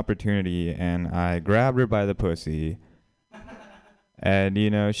saw an opportunity, and I grabbed her by the pussy. And, you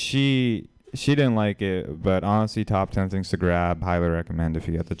know, she didn't like it, but honestly, top 10 things to grab. Highly recommend if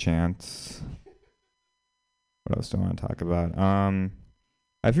you get the chance. What else do I want to talk about?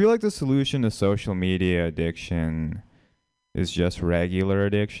 I feel like the solution to social media addiction is just regular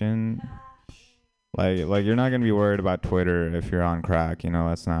addiction. Like you're not gonna be worried about Twitter if you're on crack. You know,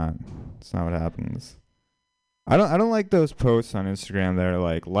 that's not what happens. I don't like those posts on Instagram that are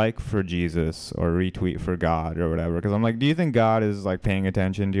like for Jesus or retweet for God or whatever. Because I'm like, do you think God is like paying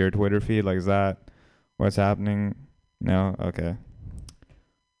attention to your Twitter feed? Like, is that what's happening? No? Okay.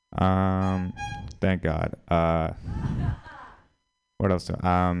 Thank God. What else?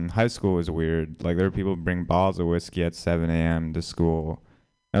 High school was weird. Like, there were people bring bottles of whiskey at 7 a.m. to school.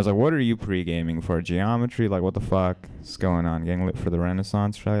 And I was like, what are you pre-gaming for? Geometry? Like, what the fuck is going on? Getting lit for the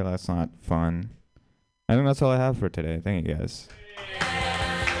Renaissance rally? That's not fun. I think that's all I have for today. Thank you, guys.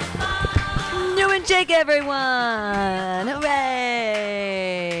 New and Jake, everyone!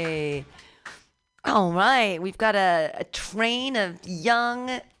 Hooray! All right, we've got a train of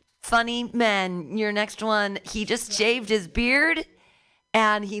young, funny men. Your next one, he just shaved his beard,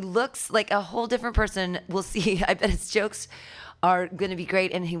 and he looks like a whole different person. We'll see. I bet his jokes are going to be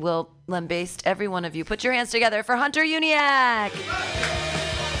great, and he will lambaste every one of you. Put your hands together for Hunter Uniac.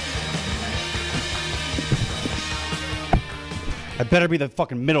 I better be the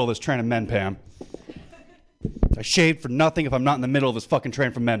fucking middle of this train of men, Pam. I shaved for nothing if I'm not in the middle of this fucking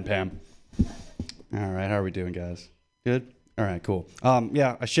train for men, Pam. All right, how are we doing, guys? Good? All right, cool.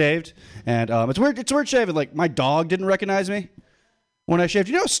 Yeah, I shaved, and it's weird shaving. Like, my dog didn't recognize me when I shaved.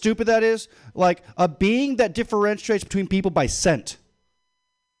 You know how stupid that is? Like, a being that differentiates between people by scent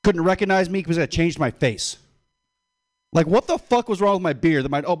couldn't recognize me because I changed my face. Like, what the fuck was wrong with my beard?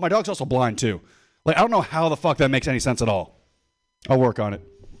 My dog's also blind, too. Like, I don't know how the fuck that makes any sense at all. I'll work on it.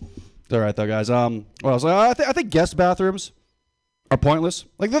 It's all right, though, guys. What else? I think guest bathrooms are pointless.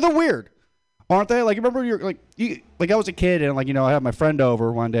 Like, they're weird, aren't they? Like, remember I was a kid, and, like, you know, I had my friend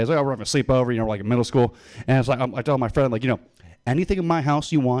over one day. I was like, oh, we're having a sleepover, you know, like in middle school. And it's like, I told my friend, like, you know, anything in my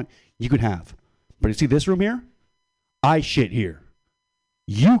house you want, you can have. But you see this room here? I shit here.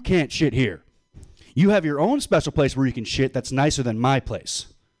 You can't shit here. You have your own special place where you can shit that's nicer than my place.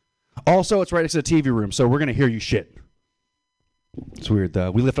 Also, it's right next to the TV room, so we're going to hear you shit. It's weird,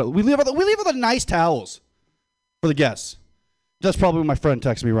 though. We leave out the nice towels for the guests. That's probably what my friend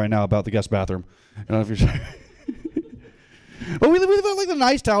texted me right now about the guest bathroom. I don't know if you're But we leave out, like, the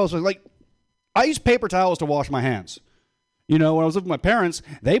nice towels. Like, I use paper towels to wash my hands. You know, when I was living with my parents,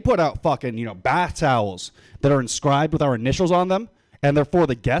 they put out fucking, you know, bath towels that are inscribed with our initials on them, and they're for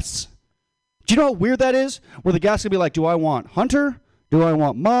the guests. Do you know how weird that is? Where the guests can be like, do I want Hunter? Do I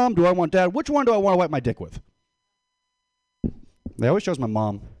want Mom? Do I want Dad? Which one do I want to wipe my dick with? They always chose my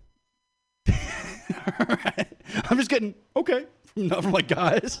mom. Right. I'm just getting, okay, from like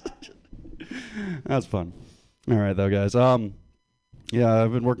guys. That's fun. All right, though, guys. Yeah,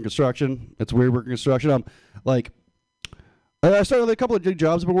 I've been working construction. It's weird working construction. Like, I started with a couple of big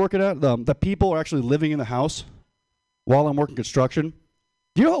jobs I've been working at. The people are actually living in the house while I'm working construction.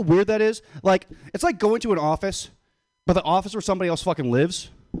 Do you know how weird that is? Like, it's like going to an office, but the office where somebody else fucking lives,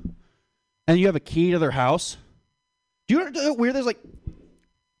 and you have a key to their house. Do you know how weird that is? Like,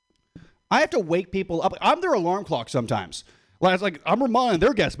 I have to wake people up. I'm their alarm clock sometimes. Like, I'm reminding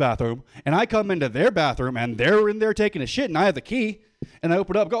their guest bathroom, and I come into their bathroom, and they're in there taking a shit, and I have the key, and I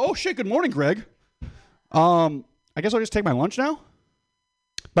open it up and go, oh, shit, good morning, Greg. I guess I'll just take my lunch now?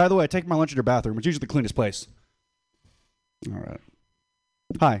 By the way, I take my lunch at your bathroom. It's usually the cleanest place. All right.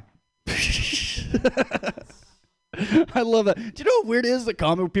 Hi. I love that. Do you know how weird it is that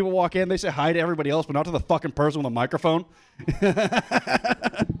common when people walk in, they say hi to everybody else, but not to the fucking person with a microphone?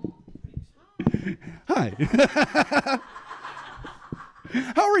 Hi.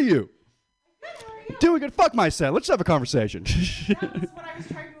 How are you? Doing good. Fuck my set. Let's have a conversation. That's what I was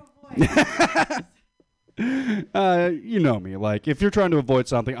trying to avoid. You know me. Like, if you're trying to avoid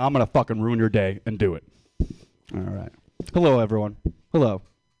something, I'm going to fucking ruin your day and do it. All right. Hello, everyone. Hello.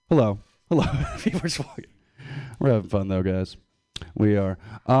 Hello. Hello. We're having fun, though, guys. We are.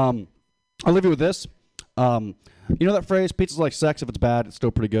 I'll leave you with this. You know that phrase, pizza's like sex. If it's bad, it's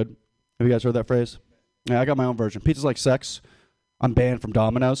still pretty good. Have you guys heard that phrase? Yeah, I got my own version. Pizza's like sex. I'm banned from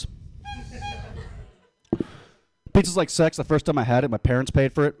Domino's. Pizza's like sex. The first time I had it, my parents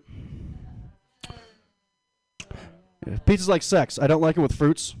paid for it. Yeah. Pizza's like sex. I don't like it with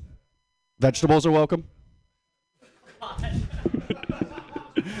fruits. Vegetables are welcome.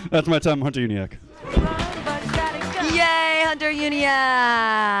 That's my time, Hunter Uniac. Yay, Hunter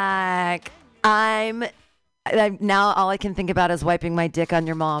Uniac! I'm now all I can think about is wiping my dick on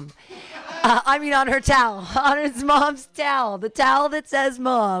your mom. On her towel, on his mom's towel, the towel that says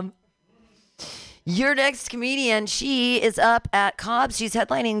mom. Your next comedian, she is up at Cobb's. She's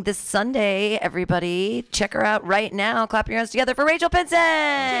headlining this Sunday, everybody. Check her out right now. Clap your hands together for Rachel Pinson.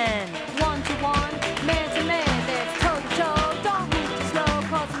 1-to-1, man-to-man, there's toe-to-toe. Don't move too slow,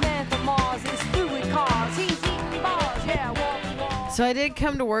 cause the man from Mars is through with cars. He's eating bars, yeah, walking walls. So I did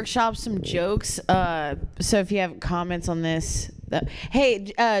come to workshop some jokes. So if you have comments on this,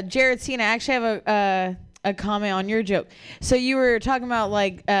 hey, Jared Cena, I actually have a comment on your joke. So you were talking about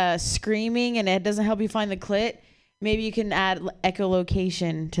like screaming and it doesn't help you find the clit. Maybe you can add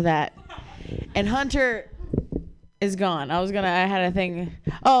echolocation to that. And Hunter is gone. I had a thing.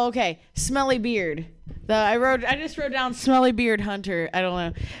 Oh, okay. Smelly beard. I just wrote down smelly beard Hunter. I don't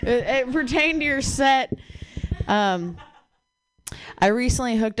know. It pertained to your set. I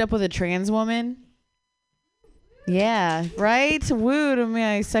recently hooked up with a trans woman. Yeah, right? Woo to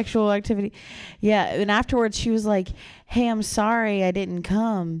my sexual activity. Yeah, and afterwards she was like, hey, I'm sorry I didn't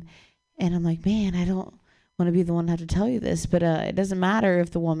come. And I'm like, man, I don't want to be the one to have to tell you this, but it doesn't matter if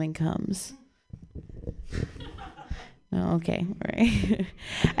the woman comes. Oh, okay, all right.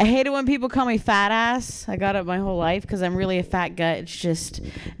 I hate it when people call me fat ass. I got it my whole life because I'm really a fat gut. It's just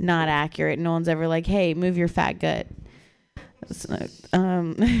not accurate. No one's ever like, hey, move your fat gut. That's not,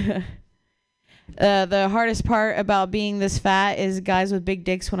 the hardest part about being this fat is guys with big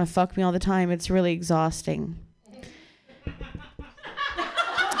dicks want to fuck me all the time. It's really exhausting.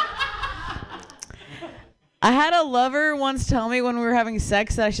 I had a lover once tell me when we were having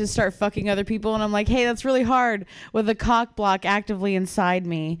sex that I should start fucking other people, and I'm like, hey, that's really hard with a cock block actively inside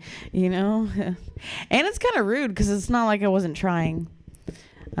me, you know? And it's kind of rude because it's not like I wasn't trying.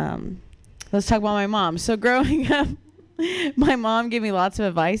 Let's talk about my mom. So growing up, my mom gave me lots of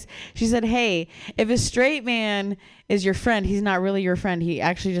advice. She said, hey, if a straight man is your friend, he's not really your friend. He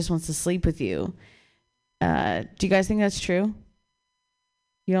actually just wants to sleep with you. Do you guys think that's true?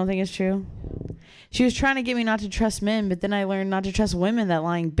 You don't think it's true? She was trying to get me not to trust men, but then I learned not to trust women, that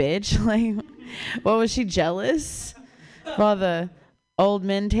lying bitch. Like, what, was she jealous of all the old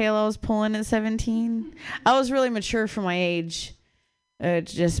men tail I was pulling at 17? I was really mature for my age. It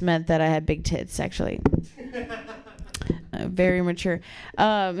just meant that I had big tits, actually. Very mature.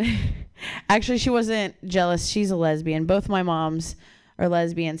 Actually, she wasn't jealous. She's a lesbian. Both my moms are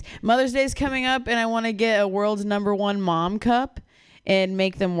lesbians. Mother's Day is coming up, and I want to get a world's #1 mom cup and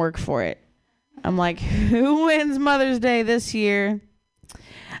make them work for it. I'm like, who wins Mother's Day this year?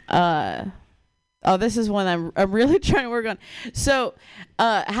 This is one I'm really trying to work on. So,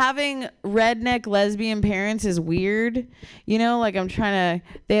 having redneck lesbian parents is weird. You know, like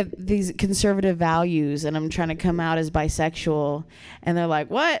they have these conservative values and I'm trying to come out as bisexual. And they're like,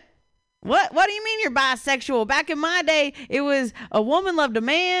 what? What do you mean you're bisexual? Back in my day, it was a woman loved a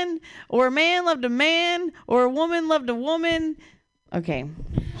man, or a man loved a man, or a woman loved a woman. Okay.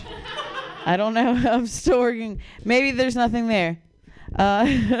 I don't know. I'm still working. Maybe there's nothing there.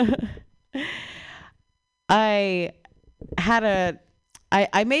 I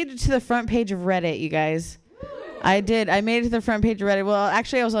made it to the front page of Reddit, you guys. I did. I made it to the front page of Reddit. Well,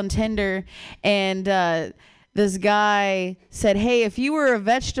 actually, I was on Tinder, and this guy said, hey, if you were a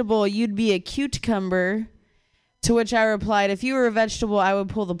vegetable, you'd be a cucumber. To which I replied, if you were a vegetable, I would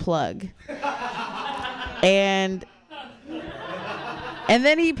pull the plug. And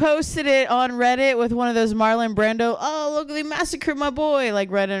then he posted it on Reddit with one of those Marlon Brando, oh, look, they massacred my boy,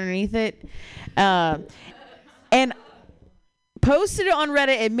 like right underneath it. And posted it on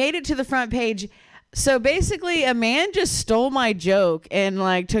Reddit. It made it to the front page. So basically, a man just stole my joke and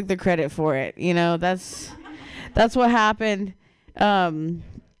like took the credit for it. You know, that's what happened. Yeah,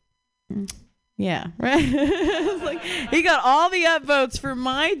 right. It's like, he got all the upvotes for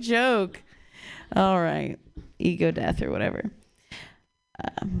my joke. All right, ego death or whatever.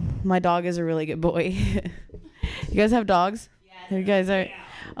 My dog is a really good boy. You guys have dogs? Yes. You guys are.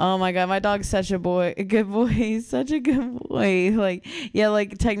 Oh my God, my dog's such a good boy. He's such a good boy. Like, yeah,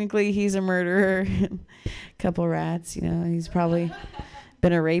 like technically he's a murderer. Couple rats, you know. He's probably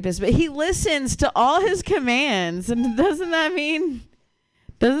been a rapist, but he listens to all his commands. And doesn't that mean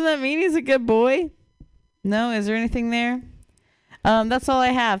he's a good boy? No, is there anything there? That's all I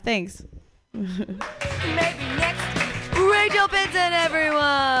have. Thanks. Maybe next. Rachel Benson, everyone.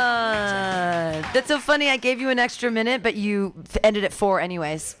 That's so funny. I gave you an extra minute, but you ended at 4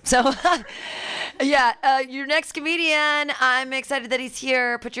 anyways. So, yeah, your next comedian, I'm excited that he's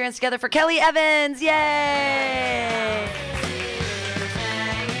here. Put your hands together for Kelly Evans. Yay!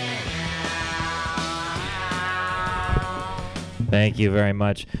 Thank you very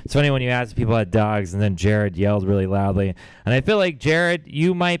much. It's funny when you ask people at dogs and then Jared yelled really loudly. And I feel like, Jared,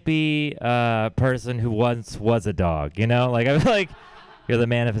 you might be a person who once was a dog, you know? Like, I feel like you're the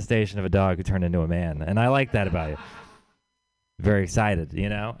manifestation of a dog who turned into a man. And I like that about you. Very excited, you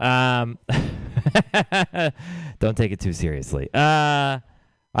know? Don't take it too seriously. I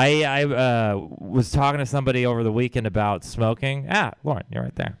was talking to somebody over the weekend about smoking. Lauren, you're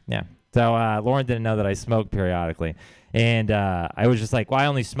right there. Yeah. So Lauren didn't know that I smoke periodically. And I was just like, well, I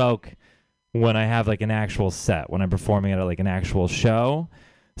only smoke when I have like an actual set, when I'm performing at like an actual show.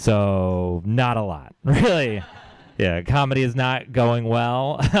 So not a lot, really. Yeah, comedy is not going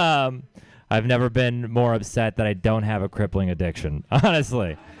well. I've never been more upset that I don't have a crippling addiction,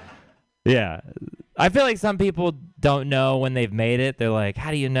 honestly. Yeah. I feel like some people don't know when they've made it. They're like,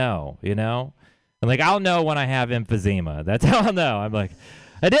 how do you know? You know? And like, I'll know when I have emphysema. That's how I'll know. I'm like,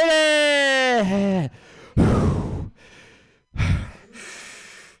 I did it!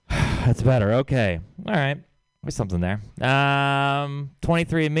 That's better. Okay. All right. There's something there.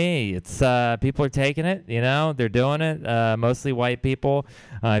 23andMe. It's people are taking it. You know, they're doing it. Mostly white people.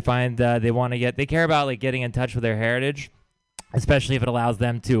 I find they care about like getting in touch with their heritage, especially if it allows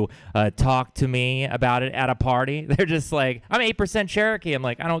them to talk to me about it at a party. They're just like, I'm 8% Cherokee. I'm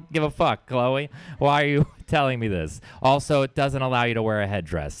like, I don't give a fuck, Chloe. Why are you telling me this? Also, it doesn't allow you to wear a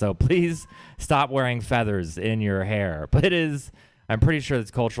headdress, so please stop wearing feathers in your hair. But it is. I'm pretty sure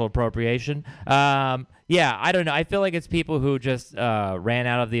it's cultural appropriation. Yeah, I don't know. I feel like it's people who just ran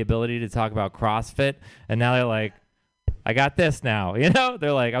out of the ability to talk about CrossFit, and now they're like, I got this now. You know,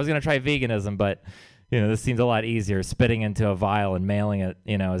 they're like, I was gonna try veganism, but you know, this seems a lot easier. Spitting into a vial and mailing it,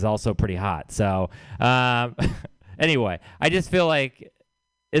 you know, is also pretty hot. So, anyway, I just feel like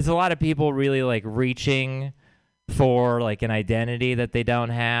it's a lot of people really like reaching for like an identity that they don't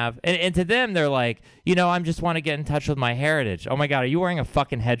have, and to them they're like, you know, I just want to get in touch with my heritage. Oh my God, are you wearing a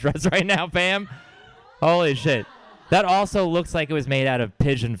fucking headdress right now, fam? Holy shit, that also looks like it was made out of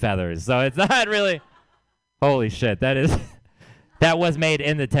pigeon feathers, so it's not really. Holy shit, that was made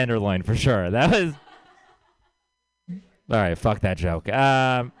in the Tenderloin for sure. That was all right. Fuck that joke.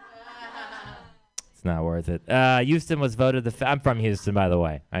 It's not worth it. Houston was voted I'm from Houston, by the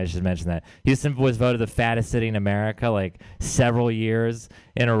way. I should mention that. Houston was voted the fattest city in America like several years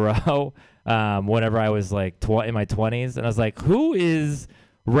in a row whenever I was like in my 20s. And I was like, who is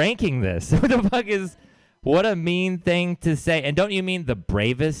ranking this? Who the fuck is... What a mean thing to say. And don't you mean the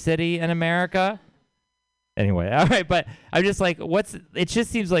bravest city in America? Anyway, all right, but I'm just like, it just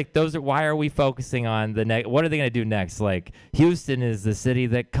seems like why are we focusing on what are they going to do next? Like, Houston is the city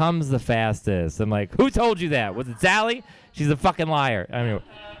that comes the fastest. I'm like, who told you that? Was it Sally? She's a fucking liar.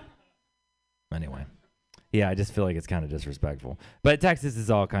 Anyway, yeah, I just feel like it's kind of disrespectful. But Texas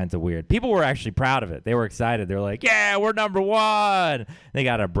is all kinds of weird. People were actually proud of it. They were excited. They were like, yeah, we're #1. They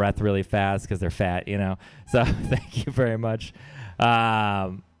got a breath really fast because they're fat, you know? So thank you very much.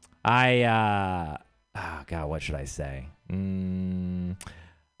 Oh, God, what should I say?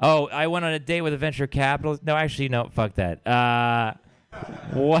 Oh, I went on a date with a venture capitalist. No, actually, no, fuck that.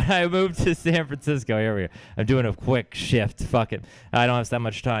 When I moved to San Francisco, here we go. I'm doing a quick shift. Fuck it. I don't have that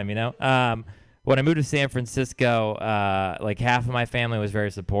much time, you know? When I moved to San Francisco, like half of my family was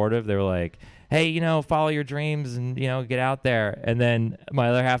very supportive. They were like, hey, you know, follow your dreams and, you know, get out there. And then my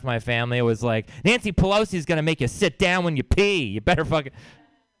other half of my family was like, Nancy Pelosi's going to make you sit down when you pee. You better fucking...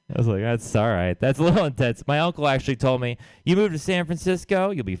 I was like, that's all right. That's a little intense. My uncle actually told me, you move to San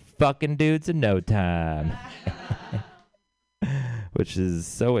Francisco, you'll be fucking dudes in no time. Which is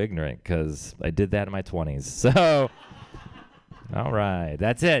so ignorant because I did that in my 20s. So, all right.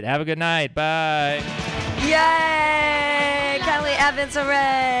 That's it. Have a good night. Bye. Yay! Kelly Evans,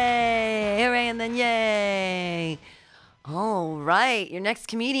 hooray! Hooray and then yay! All right, your next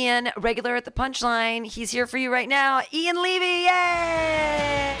comedian, regular at the Punchline. He's here for you right now, Ian Levy.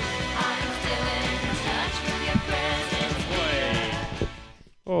 Yay!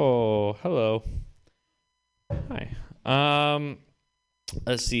 Oh, hello. Hi.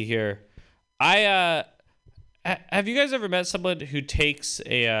 let's see here. Have you guys ever met someone who takes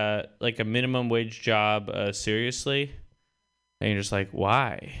a like a minimum wage job seriously? And you're just like,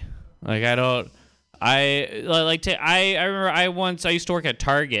 why? Like I remember I used to work at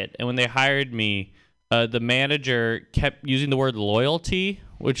Target, and when they hired me, the manager kept using the word loyalty,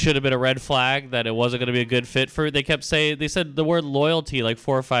 which should have been a red flag that it wasn't going to be a good fit for. They said the word loyalty like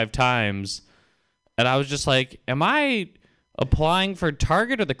 4 or 5 times, and I was just like, am I applying for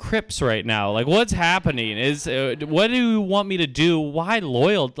Target or the Crips right now? Like, what's happening? What do you want me to do? Why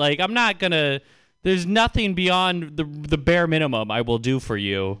loyal? Like, I'm not gonna. There's nothing beyond the bare minimum I will do for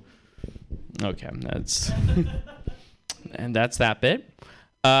you. Okay, that's and that's that bit.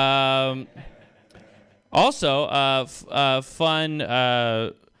 Also, fun.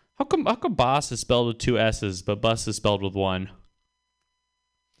 How come boss is spelled with 2 S's, but bus is spelled with 1?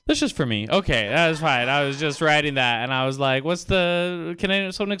 That's just for me. Okay, that was fine. I was just writing that, and I was like,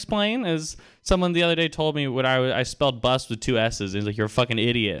 can someone explain? As someone the other day told me when I spelled bus with 2 S's. He's like, you're a fucking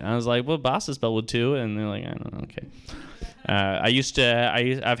idiot. And I was like, well, boss is spelled with 2. And they're like, I don't know, okay.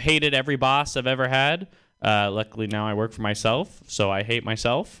 I've hated every boss I've ever had. Luckily now I work for myself, so I hate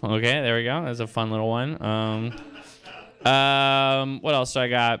myself. Okay, there we go. That's a fun little one. What else do I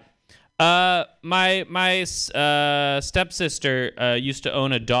got? My stepsister used to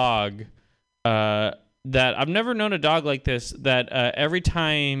own a dog that I've never known a dog like this, that every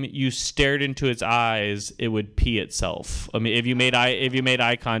time you stared into its eyes, it would pee itself. I mean, if you made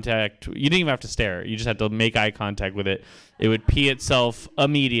eye contact, you didn't even have to stare. You just had to make eye contact with it. It would pee itself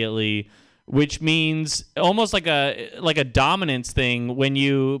immediately, which means almost like a dominance thing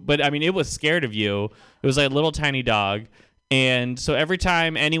but I mean, it was scared of you. It was like a little tiny dog. And so every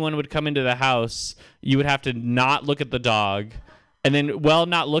time anyone would come into the house, you would have to not look at the dog. And then, while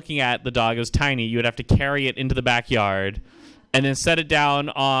not looking at the dog, it was tiny, you would have to carry it into the backyard and then set it down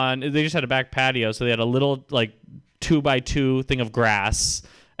they just had a back patio, so they had a little, like, 2x2 thing of grass.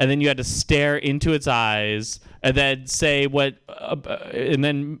 And then you had to stare into its eyes and then say and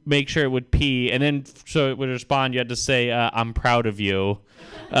then make sure it would pee. And then, so it would respond, you had to say, I'm proud of you.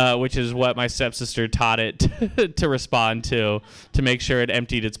 Which is what my stepsister taught it to respond to make sure it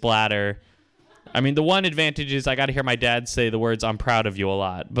emptied its bladder. I mean, the one advantage is I got to hear my dad say the words "I'm proud of you" a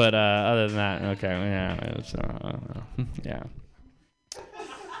lot. But other than that, okay,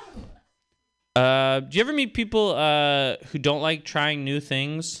 yeah. Do you ever meet people who don't like trying new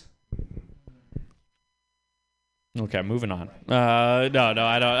things? Okay, moving on. No, I don't.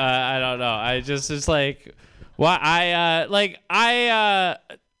 I don't know. It's like, well,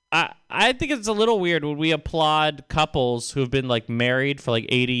 I think it's a little weird when we applaud couples who have been like married for like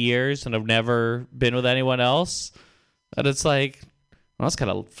 80 years and have never been with anyone else. And it's like, well, that's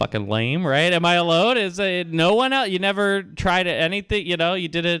kind of fucking lame, right? Am I alone? Is it no one else? You never tried anything, you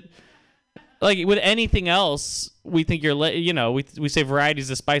did it. Like with anything else, we think we say variety is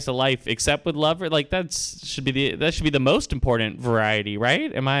the spice of life, except with love. Like that should be the most important variety,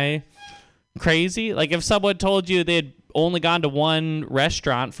 right? Am I crazy? Like if someone told you they had only gone to one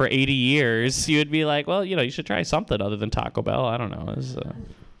restaurant for 80 years, you would be like, well, you should try something other than Taco Bell. I don't know.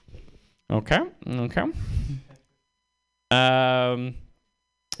 Okay.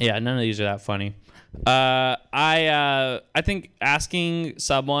 Yeah, none of these are that funny. I think asking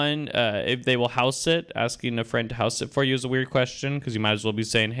someone if they will house sit, asking a friend to house sit for you is a weird question, because you might as well be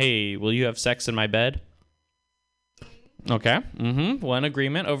saying, hey, will you have sex in my bed? Okay. One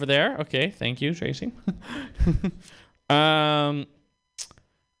agreement over there. Okay. Thank you, Tracy. I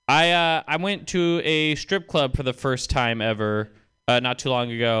went to a strip club for the first time ever, not too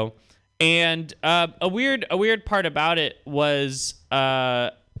long ago, and a weird part about it was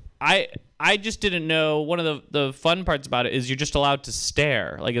I just didn't know. One of the fun parts about it is you're just allowed to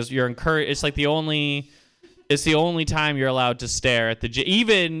stare. Like you're encouraged. It's like the only time you're allowed to stare at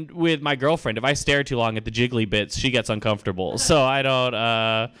even with my girlfriend. If I stare too long at the jiggly bits, she gets uncomfortable. So I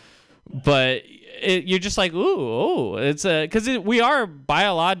don't. But you're just like, ooh, it's because we are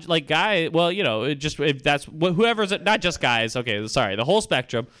biological, like guy. Well, if that's whoever's not just guys. Okay, sorry, the whole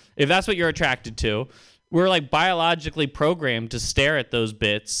spectrum. If that's what you're attracted to, we're like biologically programmed to stare at those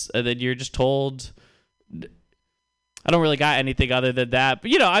bits, and then you're just told. I don't really got anything other than that,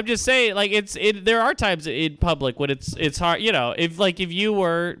 but I'm just saying, like there are times in public when it's hard, if you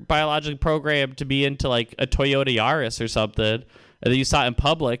were biologically programmed to be into like a Toyota Yaris or something, and then you saw it in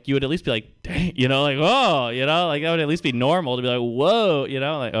public, you would at least be like, dang, like, oh, like that would at least be normal to be like, whoa,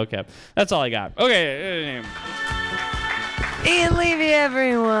 like, okay, that's all I got. Okay. Ian Levy,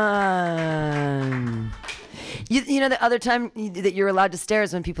 everyone. The other time that you're allowed to stare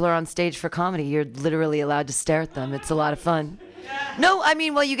is when people are on stage for comedy. You're literally allowed to stare at them. It's a lot of fun. No, I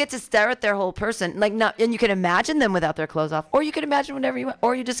mean, well, you get to stare at their whole person, like not, and you can imagine them without their clothes off, or you can imagine whatever you want,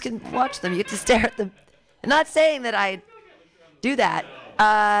 or you just can watch them. You get to stare at them. I'm not saying that I do that.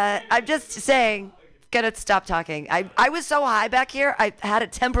 I'm just saying, gotta stop talking. I was so high back here, I had a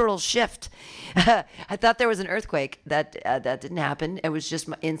temporal shift. I thought there was an earthquake. That didn't happen. It was just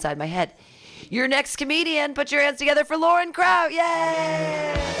inside my head. Your next comedian, put your hands together for Lauren Kraut.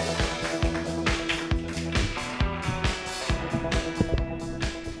 Yay!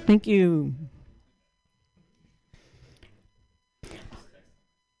 Thank you.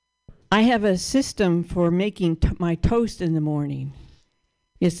 I have a system for making my toast in the morning.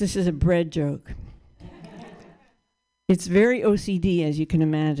 Yes, this is a bread joke. It's very OCD, as you can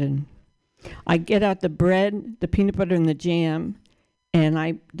imagine. I get out the bread, the peanut butter, and the jam,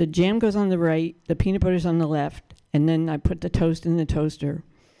 and the jam goes on the right, the peanut butter's on the left, and then I put the toast in the toaster.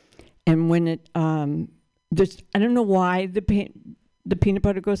 And when it, I don't know why the peanut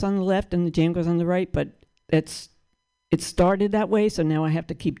butter goes on the left and the jam goes on the right, but it started that way, so now I have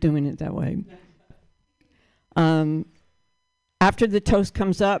to keep doing it that way. After the toast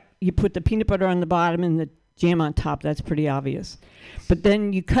comes up, you put the peanut butter on the bottom and the jam on top. That's pretty obvious. But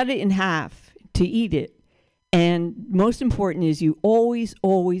then you cut it in half to eat it. And most important is you always,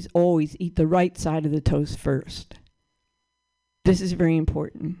 always, always eat the right side of the toast first. This is very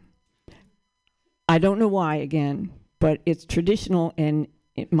important. I don't know why, again, but it's traditional, and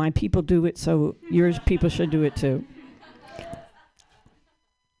my people do it, so yours people should do it too.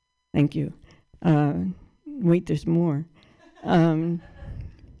 Thank you. Wait, there's more.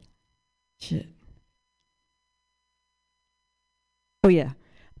 Shit. Oh, yeah.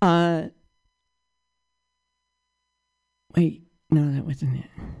 Wait, no, that wasn't it.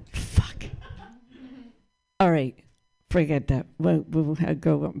 Fuck. All right, forget that. We'll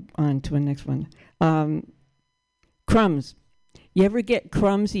go on to the next one. Crumbs. You ever get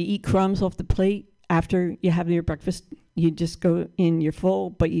crumbs? You eat crumbs off the plate after you have your breakfast? You just go in, you're full,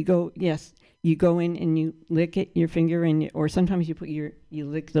 but you go in and you lick it, your finger, or sometimes you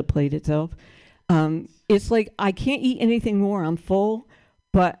lick the plate itself. It's like, I can't eat anything more. I'm full,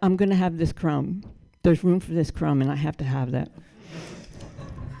 but I'm going to have this crumb. There's room for this crumb, and I have to have that.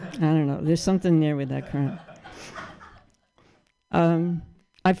 I don't know. There's something there with that crumb.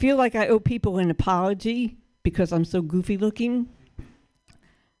 I feel like I owe people an apology because I'm so goofy looking.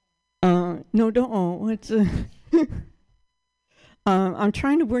 No, don't owe. It's I'm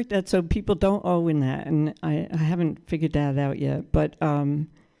trying to work that so people don't owe in that, and I haven't figured that out yet. But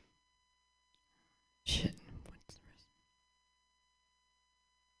shit. What's the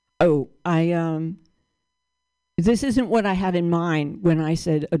rest? This isn't what I had in mind when I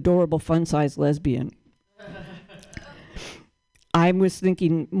said adorable, fun-sized lesbian. I was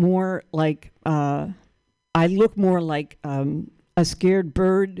thinking more like I look more like a scared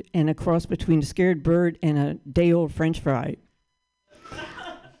bird, and a cross between a scared bird and a day-old French fry.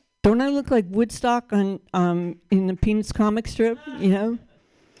 Don't I look like Woodstock on in the Peanuts comic strip? You know,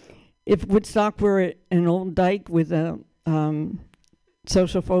 if Woodstock were an old dyke with a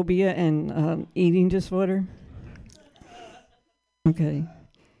social phobia and eating disorder. Okay.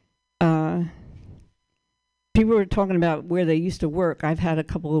 People were talking about where they used to work. I've had a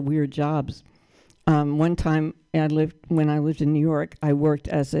couple of weird jobs. One time when I lived in New York, I worked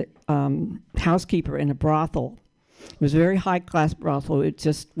as a housekeeper in a brothel. It was a very high-class brothel. It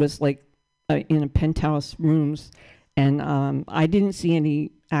just was like in a penthouse rooms, and I didn't see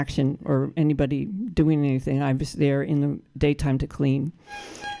any action or anybody doing anything. I was there in the daytime to clean.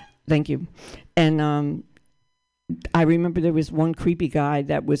 Thank you. And I remember there was one creepy guy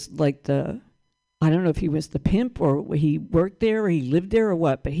that was like I don't know if he was the pimp or he worked there or he lived there or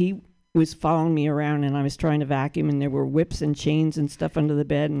what, but he was following me around, and I was trying to vacuum, and there were whips and chains and stuff under the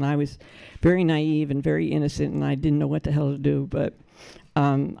bed, and I was very naive and very innocent, and I didn't know what the hell to do. But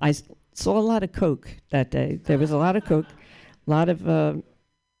I saw a lot of coke that day. There was a lot of coke, a lot of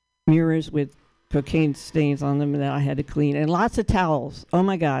mirrors with cocaine stains on them that I had to clean, and lots of towels. Oh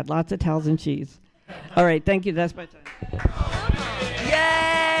my God, lots of towels and cheese. All right, thank you. That's my time.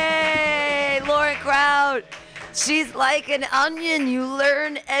 Yay, Lauren Kraut. She's like an onion. You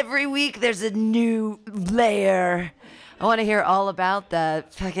learn every week. There's a new layer. I want to hear all about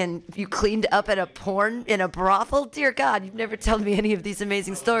that. Fucking, you cleaned up in a brothel? Dear God, you've never told me any of these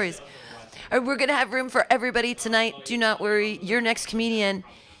amazing stories. All right, we're going to have room for everybody tonight. Do not worry. Your next comedian,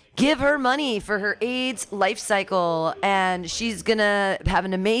 give her money for her AIDS life cycle. And she's going to have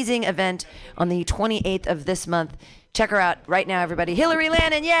an amazing event on the 28th of this month. Check her out right now, everybody. Hillary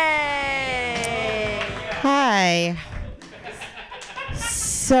Lannon, yay! Hi.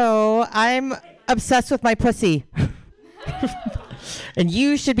 So I'm obsessed with my pussy. And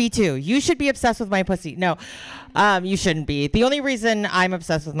you should be too. You should be obsessed with my pussy. No, you shouldn't be. The only reason I'm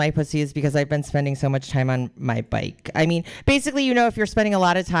obsessed with my pussy is because I've been spending so much time on my bike. I mean, basically, if you're spending a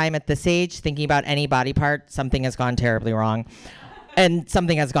lot of time at this age thinking about any body part, something has gone terribly wrong. And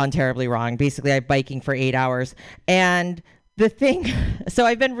something has gone terribly wrong. Basically, I'm biking for 8 hours. And so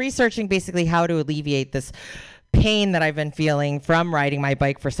I've been researching basically how to alleviate this pain that I've been feeling from riding my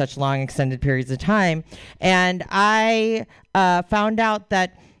bike for such long extended periods of time. And I found out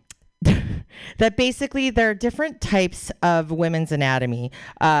that basically there are different types of women's anatomy.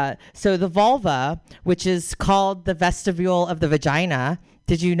 So the vulva, which is called the vestibule of the vagina.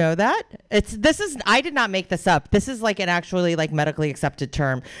 Did you know that? I did not make this up. This is like an actually like medically accepted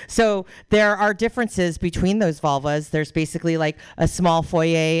term. So there are differences between those vulvas. There's basically like a small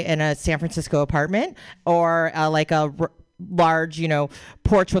foyer in a San Francisco apartment, or like a large,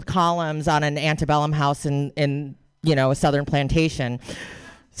 porch with columns on an antebellum house in a southern plantation.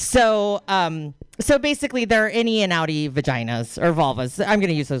 So basically there are innie and outie vaginas or vulvas. I'm going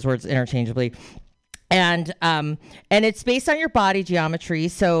to use those words interchangeably. And it's based on your body geometry.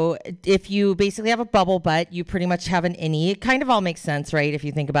 So if you basically have a bubble butt, you pretty much have an innie. It kind of all makes sense, right? If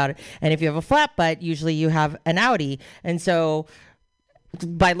you think about it. And if you have a flat butt, usually you have an outie. And so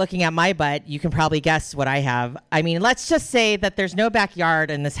by looking at my butt, you can probably guess what I have. I mean, let's just say that there's no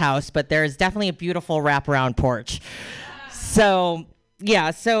backyard in this house, but there's definitely a beautiful wraparound porch. So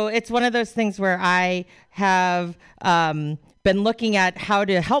yeah, so it's one of those things where I have been looking at how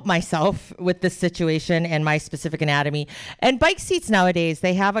to help myself with this situation and my specific anatomy. And bike seats nowadays,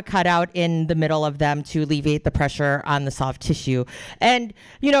 they have a cutout in the middle of them to alleviate the pressure on the soft tissue. And,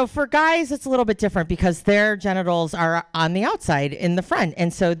 for guys, it's a little bit different because their genitals are on the outside in the front.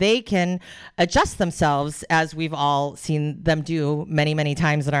 And so they can adjust themselves, as we've all seen them do many, many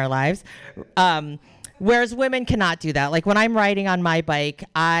times in our lives. Whereas women cannot do that. Like when I'm riding on my bike,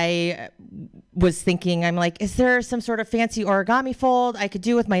 I was thinking, I'm like, is there some sort of fancy origami fold I could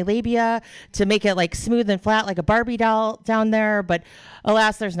do with my labia to make it like smooth and flat like a Barbie doll down there? But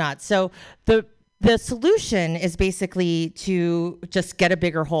alas, there's not. So the solution is basically to just get a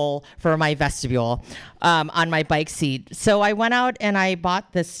bigger hole for my vestibule on my bike seat. So I went out and I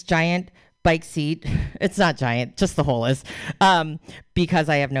bought this giant bike seat. It's not giant, just the hole is, because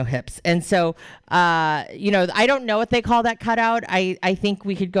I have no hips. And so, I don't know what they call that cutout. I think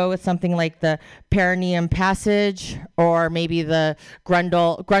we could go with something like the perineum passage, or maybe the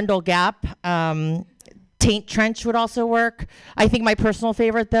grundle gap. Taint trench would also work. I think my personal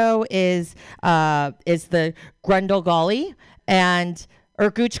favorite though is the grundle golly or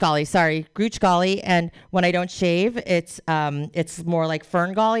gooch golly, gooch golly. And when I don't shave, it's more like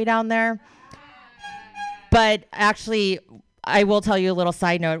fern golly down there. But actually, I will tell you a little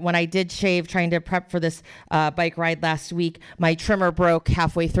side note. When I did shave, trying to prep for this bike ride last week, my trimmer broke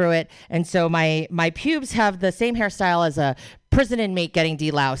halfway through it. And so my pubes have the same hairstyle as a prison inmate getting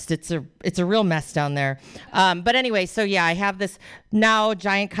deloused. It's a real mess down there. But anyway, so yeah, I have this now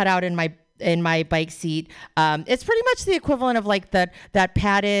giant cutout in my bike seat. It's pretty much the equivalent of like that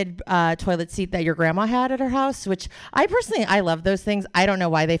padded toilet seat that your grandma had at her house, which I love those things. I don't know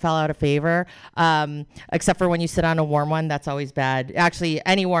why they fell out of favor, except for when you sit on a warm one. That's always bad. Actually,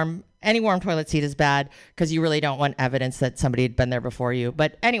 any warm toilet seat is bad because you really don't want evidence that somebody had been there before you.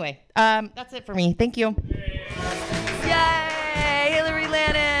 But anyway, that's it for me. Thank you. Yay, Hillary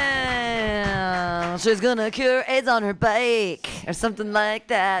Clinton. She's gonna cure AIDS on her bike or something like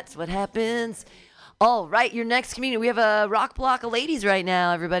that. That's what happens. All right, your next comedian. We have a rock block of ladies right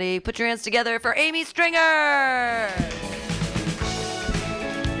now, everybody. Put your hands together for Amy Stringer.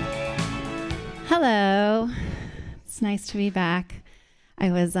 Hello. It's nice to be back.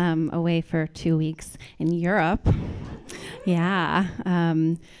 I was away for 2 weeks in Europe. Yeah.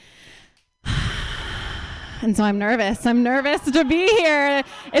 And so I'm nervous. I'm nervous to be here.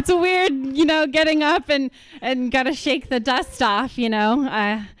 It's weird, getting up and gotta shake the dust off,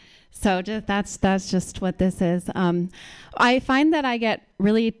 So that's just what this is. I find that I get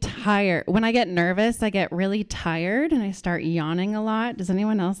really tired. When I get nervous, I get really tired and I start yawning a lot. Does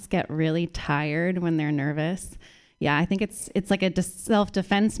anyone else get really tired when they're nervous? Yeah, I think it's like a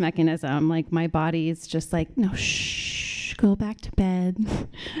self-defense mechanism. Like my body is just like, no, shh, go back to bed.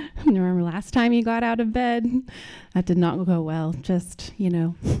 Remember last time you got out of bed? That did not go well. Just,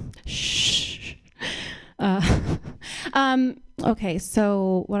 shh. Okay,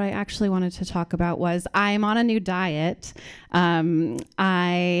 so what I actually wanted to talk about was I'm on a new diet.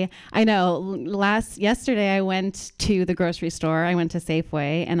 I know yesterday I went to the grocery store. I went to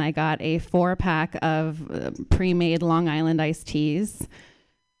Safeway and I got a 4-pack of pre-made Long Island iced teas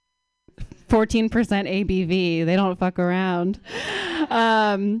 14% ABV. They don't fuck around.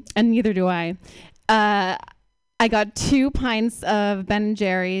 And neither do I. I got 2 pints of Ben &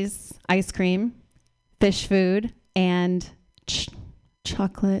 Jerry's ice cream, fish food, and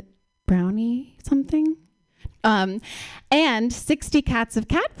chocolate brownie something. And 60 cats of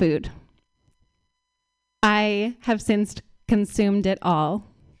cat food. I have since consumed it all.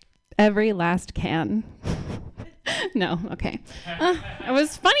 Every last can. No, okay. It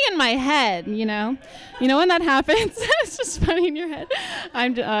was funny in my head, you know. You know when that happens? It's just funny in your head.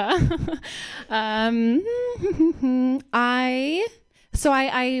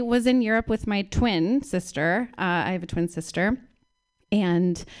 I was in Europe with my twin sister. I have a twin sister,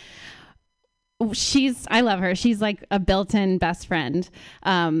 and I love her. She's like a built-in best friend.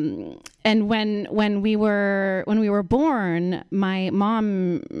 And when we were born, my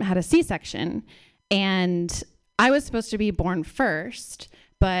mom had a C-section, and I was supposed to be born first,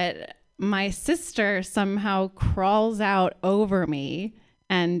 but my sister somehow crawls out over me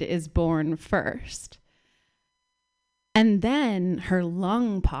and is born first. And then her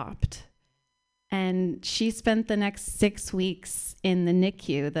lung popped, and she spent the next 6 weeks in the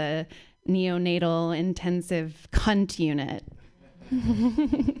NICU, the neonatal intensive cunt unit,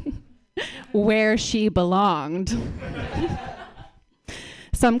 where she belonged.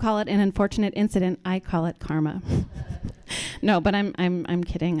 Some call it an unfortunate incident. I call it karma. No, but I'm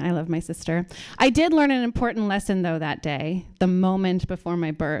kidding. I love my sister. I did learn an important lesson though that day, the moment before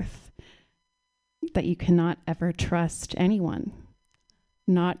my birth, that you cannot ever trust anyone,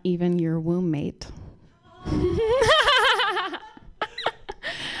 not even your womb mate.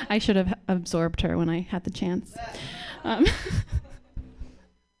 I should have absorbed her when I had the chance.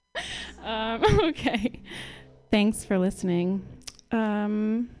 Okay. Thanks for listening.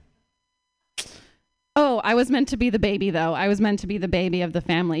 I was meant to be the baby, though. I was meant to be the baby of the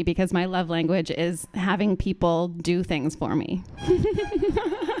family because my love language is having people do things for me.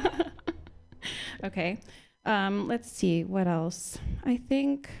 Okay. Let's see. What else? I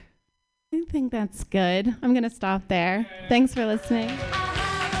think that's good. I'm going to stop there. Thanks for listening.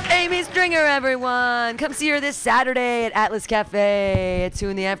 Amy Stringer, everyone. Come see her this Saturday at Atlas Cafe at 2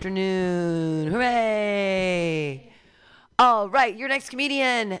 in the afternoon. Hooray. All right, your next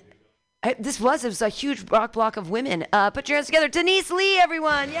comedian. It was a huge rock block of women. Put your hands together. Denise Lee,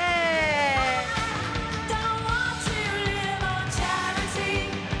 everyone. Yay!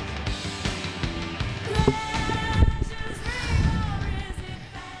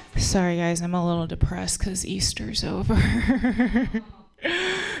 Sorry, guys, I'm a little depressed because Easter's over.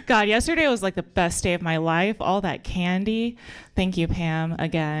 God, yesterday was like the best day of my life. All that candy. Thank you, Pam,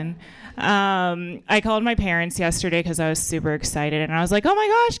 again. I called my parents yesterday because I was super excited, and I was like, oh my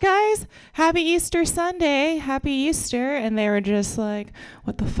gosh, guys, happy Easter Sunday, happy Easter. And they were just like,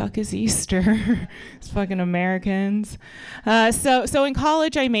 what the fuck is Easter? It's fucking Americans. So in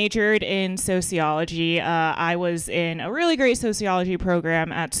college, I majored in sociology. I was in a really great sociology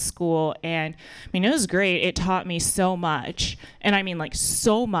program at school, and I mean, it was great. It taught me so much, and I mean like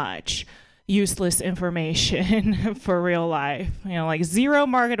so much useless information for real life, like zero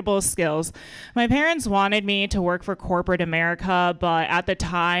marketable skills. My parents wanted me to work for corporate America, but at the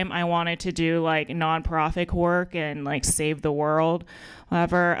time I wanted to do like nonprofit work and like save the world.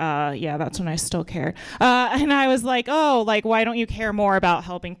 Whatever. Yeah, that's when I still cared. And I was like, oh, like, why don't you care more about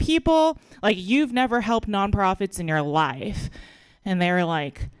helping people? Like, you've never helped nonprofits in your life. And they were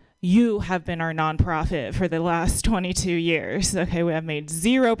like, you have been our nonprofit for the last 22 years. Okay, we have made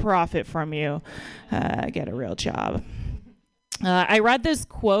zero profit from you. Get a real job. I read this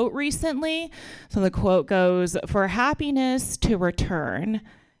quote recently. So the quote goes, for happiness to return,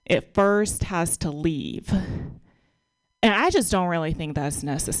 it first has to leave. And I just don't really think that's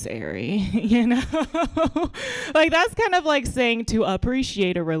necessary, Like, that's kind of like saying to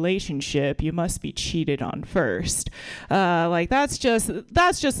appreciate a relationship, you must be cheated on first. Like, that's just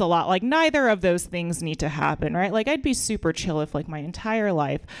a lot. Like, neither of those things need to happen, right? Like, I'd be super chill if, like, my entire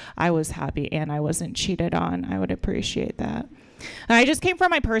life I was happy and I wasn't cheated on. I would appreciate that. I just came from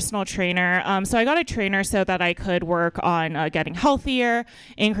my personal trainer. So I got a trainer so that I could work on getting healthier,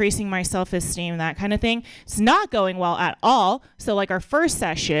 increasing my self-esteem, that kind of thing. It's not going well at all. So like our first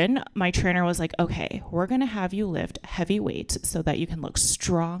session, my trainer was like, okay, we're going to have you lift heavy weights so that you can look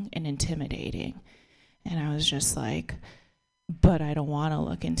strong and intimidating. And I was just like, but I don't want to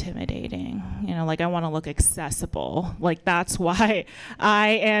look intimidating. Like I want to look accessible. Like that's why I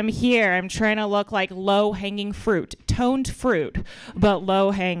am here. I'm trying to look like low-hanging fruit, toned fruit, but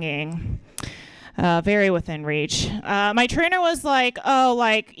low-hanging. very within reach. My trainer was like, oh,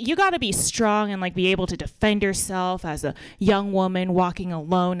 like, you got to be strong and, like, be able to defend yourself as a young woman walking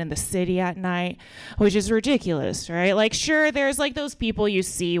alone in the city at night, which is ridiculous, right? Like, sure, there's, like, those people you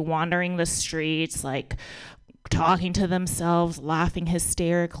see wandering the streets, like, talking to themselves, laughing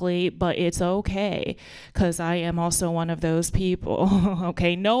hysterically, but it's okay, because I am also one of those people.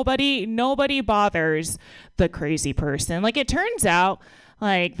 Okay, nobody bothers the crazy person. Like, it turns out,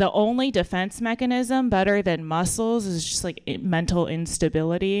 like, the only defense mechanism better than muscles is just, like, mental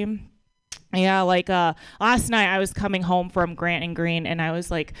instability. Yeah, like, last night I was coming home from Grant and Green, and I was,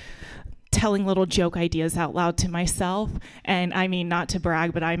 like, telling little joke ideas out loud to myself. And I mean, not to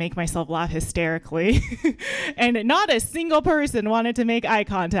brag, but I make myself laugh hysterically. And not a single person wanted to make eye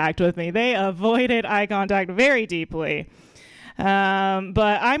contact with me. They avoided eye contact very deeply.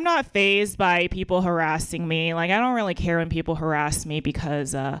 But I'm not fazed by people harassing me. Like, I don't really care when people harass me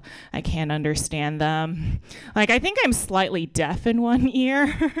because I can't understand them. Like, I think I'm slightly deaf in one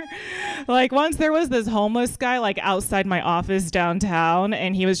ear. Like, once there was this homeless guy, like, outside my office downtown,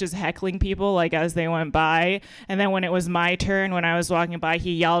 and he was just heckling people, like, as they went by. And then when it was my turn, when I was walking by,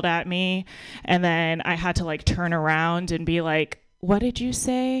 he yelled at me. And then I had to, like, turn around and be like, what did you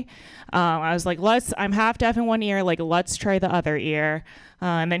say? I was like, I'm half deaf in one ear, like, let's try the other ear.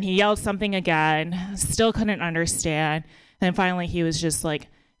 And then he yelled something again, still couldn't understand. And then finally he was just like,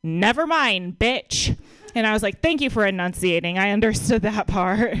 never mind, bitch. And I was like, thank you for enunciating. I understood that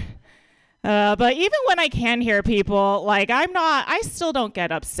part. But even when I can hear people, like, I still don't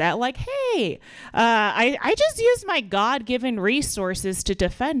get upset. Like, hey, I just use my God-given resources to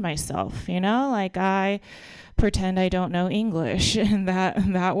defend myself, you know? Like, I pretend I don't know English, and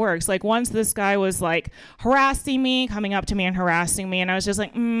that works. Like, once this guy was, like, harassing me, coming up to me and harassing me, and I was just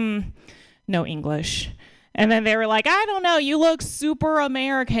like, no English. And then they were like, I don't know, you look super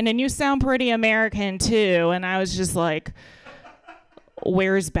American, and you sound pretty American, too. And I was just like,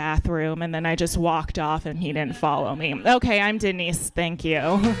 where's bathroom? And then I just walked off, and he didn't follow me. Okay, I'm Denise. Thank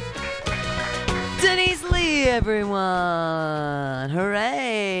you. Denise Lee, everyone.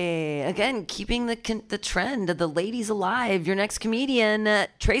 Hooray. Again, keeping the trend of the ladies alive. Your next comedian,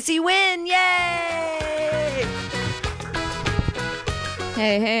 Tracy Wynn. Yay!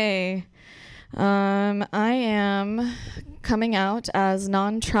 Hey. I am coming out as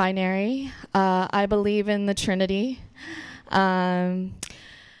non-trinary. I believe in the Trinity.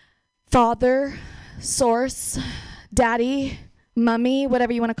 Father, source, daddy, mummy,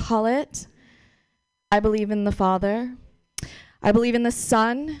 whatever you want to call it. I believe in the Father. I believe in the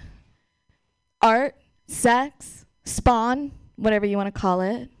Son, art, sex, spawn, whatever you want to call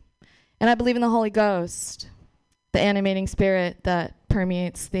it. And I believe in the Holy Ghost, the animating spirit that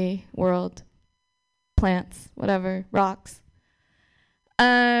permeates the world, plants, whatever, rocks.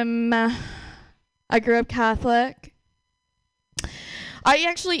 I grew up Catholic. I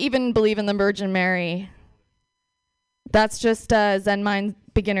actually even believe in the Virgin Mary. That's just Zen mind,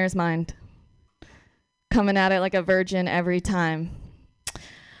 beginner's mind. Coming at it like a virgin every time.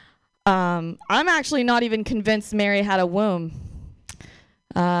 I'm actually not even convinced Mary had a womb.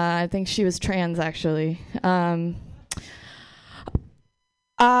 I think she was trans, actually. I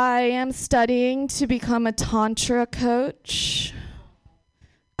am studying to become a Tantra coach,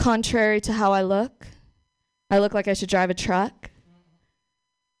 contrary to how I look. I look like I should drive a truck.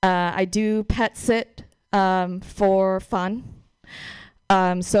 I do pet sit for fun.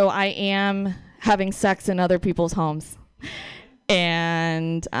 So I am having sex in other people's homes.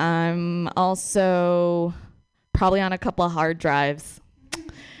 And I'm also probably on a couple of hard drives.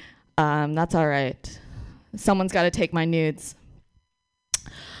 That's all right. Someone's got to take my nudes.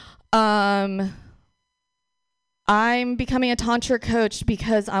 I'm becoming a Tantra coach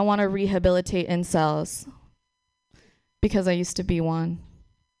because I want to rehabilitate incels. Because I used to be one.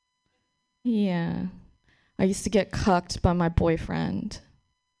 Yeah. I used to get cucked by my boyfriend.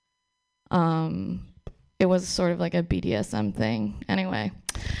 It was sort of like a BDSM thing. Anyway,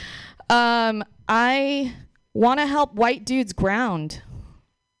 I want to help white dudes ground.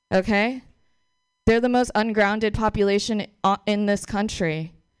 Okay? They're the most ungrounded population in this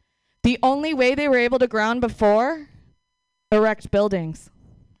country. The only way they were able to ground before, erect buildings.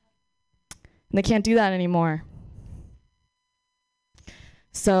 And they can't do that anymore.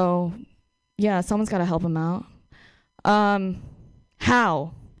 So, yeah, someone's got to help them out.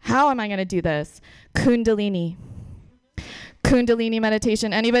 How? How am I going to do this? Kundalini. Kundalini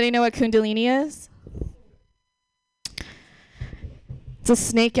meditation. Anybody know what Kundalini is? It's a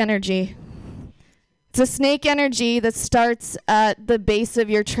snake energy. It's a snake energy that starts at the base of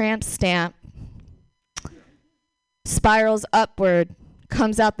your tramp stamp, spirals upward,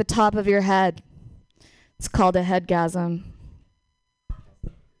 comes out the top of your head, It's called a headgasm.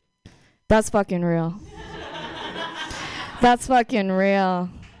 That's fucking real. That's fucking real.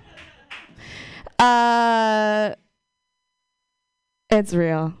 It's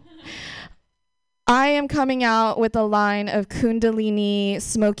real. I am coming out with a line of Kundalini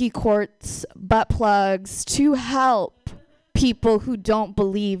smoky quartz butt plugs to help people who don't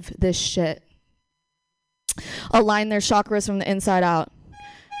believe this shit align their chakras from the inside out.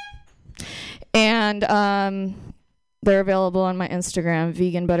 And they're available on my Instagram,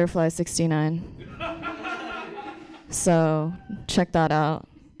 veganbutterfly69. So check that out.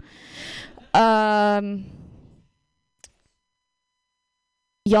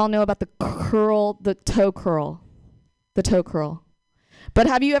 Y'all know about the curl, the toe curl. But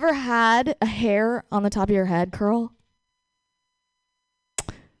have you ever had a hair on the top of your head curl?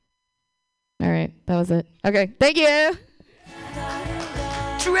 All right, that was it. Okay, thank you.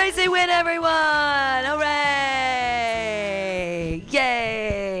 Tracy win, everyone! Hooray!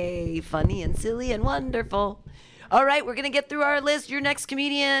 Yay! Funny and silly and wonderful. All right, we're going to get through our list. Your next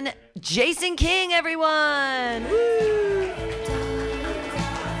comedian, Jason King, everyone! Woo!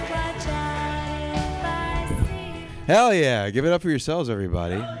 Hell yeah. Give it up for yourselves,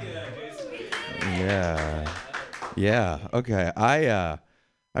 everybody. Yeah. Okay. I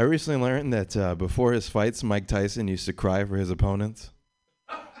recently learned that before his fights, Mike Tyson used to cry for his opponents.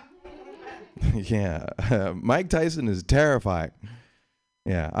 Yeah. Mike Tyson is terrifying.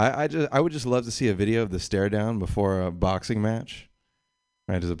 Yeah. I would just love to see a video of the stare down before a boxing match.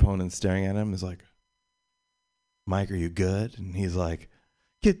 Right? His opponent staring at him is like, Mike, are you good? And he's like,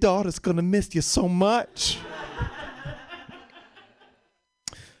 your daughter's going to miss you so much.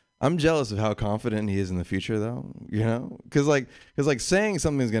 I'm jealous of how confident he is in the future, though. You know, because saying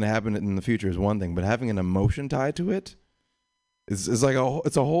something's gonna happen in the future is one thing, but having an emotion tied to it is like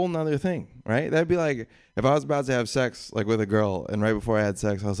it's a whole nother thing, right? That'd be like if I was about to have sex like with a girl, and right before I had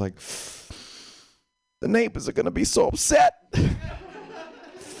sex, I was like, the neighbors are gonna be so upset.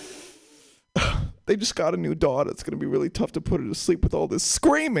 They just got a new daughter. It's gonna be really tough to put her to sleep with all this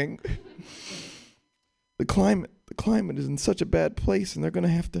screaming. The climate is in such a bad place, and they're going to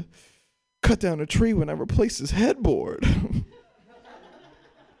have to cut down a tree when I replace his headboard.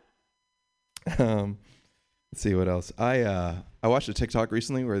 Let's see what else. I watched a TikTok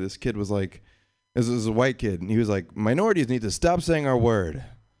recently where this kid was like, this was a white kid, and he was like, minorities need to stop saying our word.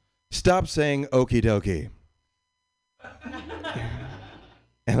 Stop saying okie dokie.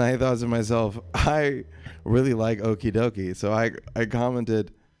 And I thought to myself, I really like okie dokie. So I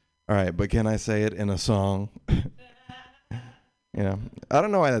commented, all right, but can I say it in a song? You know, I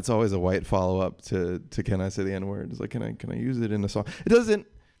don't know why that's always a white follow-up to can I say the N-word? It's like, can I use it in a song? It doesn't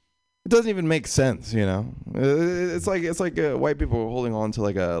even make sense, you know. It's like white people holding on to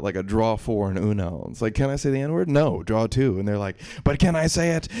like a draw 4 in Uno. It's like, can I say the N-word? No, draw 2. And they're like, but can I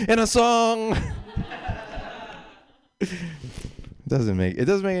say it in a song? It doesn't make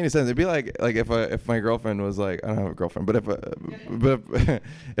any sense. It'd be like if my girlfriend was like, I don't have a girlfriend, but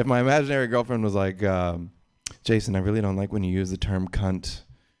if my imaginary girlfriend was like, Jason, I really don't like when you use the term cunt.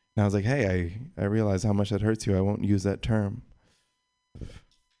 And I was like, hey, I realize how much that hurts you. I won't use that term.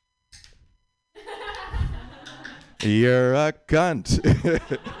 You're a cunt.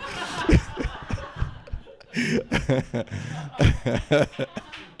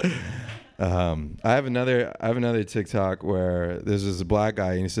 I have another TikTok where there's this black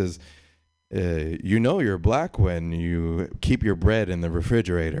guy and he says, you know you're black when you keep your bread in the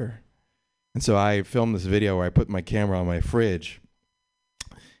refrigerator. And so I filmed this video where I put my camera on my fridge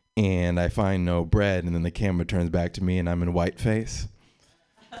and I find no bread, and then the camera turns back to me and I'm in whiteface.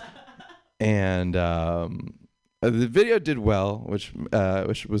 And the video did well, which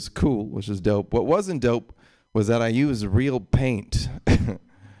was cool, which was dope. What wasn't dope was that I used real paint.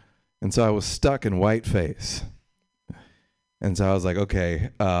 And so I was stuck in whiteface. And so I was like,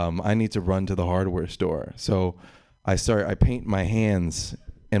 okay, I need to run to the hardware store. So I paint my hands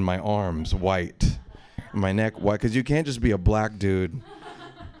and my arms white, my neck white, because you can't just be a black dude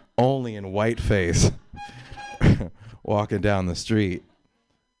only in whiteface walking down the street.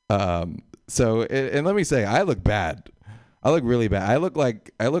 And let me say, I look bad. I look really bad. I look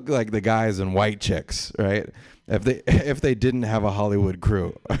like the guys in White Chicks, right? If they didn't have a Hollywood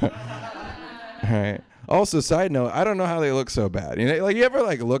crew. Right. Also, side note, I don't know how they look so bad. You know, like you ever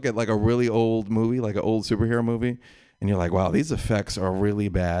like look at like a really old movie, like an old superhero movie, and you're like, wow, these effects are really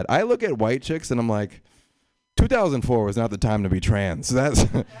bad. I look at White Chicks and I'm like, 2004 was not the time to be trans. That's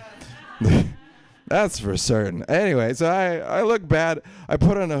for certain. Anyway, so I look bad. I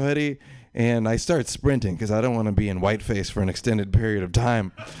put on a hoodie And I start sprinting because I don't want to be in whiteface for an extended period of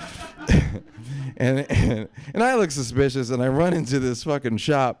time. and I look suspicious, and I run into this fucking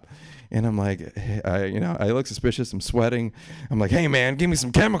shop, and I'm like, I look suspicious. I'm sweating. I'm like, hey man, give me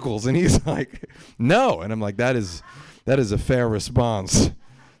some chemicals. And he's like, no. And I'm like, that is a fair response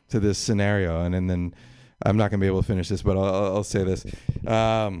to this scenario. And then I'm not gonna be able to finish this, but I'll say this.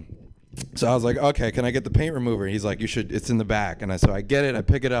 So I was like, okay, can I get the paint remover? He's like, you should, it's in the back. And so I get it, I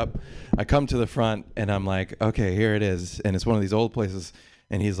pick it up, I come to the front, and I'm like, okay, here it is. And it's one of these old places.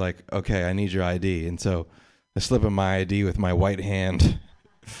 And he's like, okay, I need your ID. And so I slip him my ID with my white hand.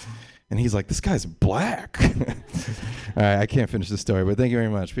 And he's like, this guy's black. All right, I can't finish the story, but thank you very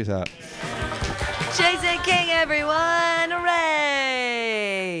much. Peace out. Jason King, everyone.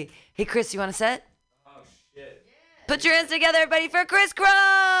 Hooray. Hey, Chris, you want to set? Put your hands together, everybody, for Chris Crone!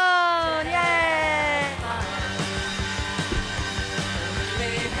 Yay!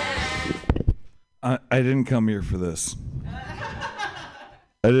 I didn't come here for this.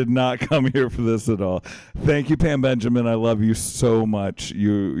 I did not come here for this at all. Thank you, Pam Benjamin. I love you so much.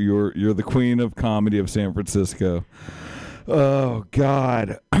 You're the queen of comedy of San Francisco. Oh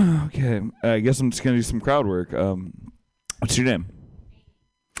God. Okay, I guess I'm just gonna do some crowd work. What's your name?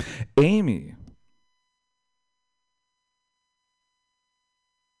 Amy.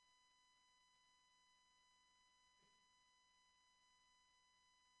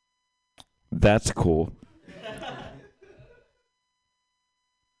 That's cool.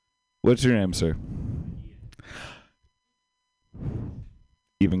 What's your name, sir?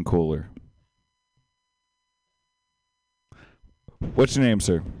 Even cooler. What's your name,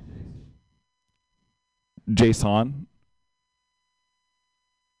 sir? Jason?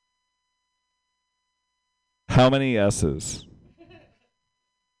 How many S's?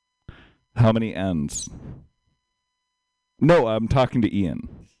 How many N's? No, I'm talking to Ian.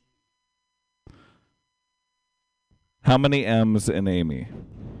 How many M's in Amy?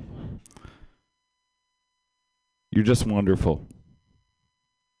 You're just wonderful.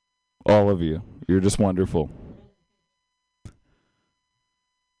 All of you. You're just wonderful.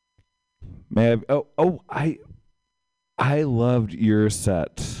 May I? I loved your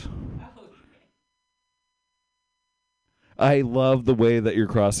set. I love the way that you're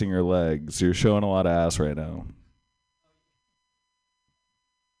crossing your legs. You're showing a lot of ass right now.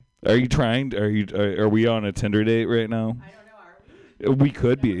 Are you trying? Are we on a Tinder date right now? I don't know. Are we? We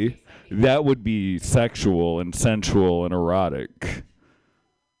could be. That would be sexual and sensual and erotic.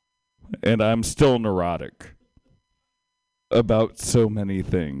 And I'm still neurotic about so many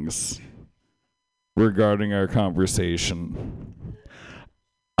things regarding our conversation.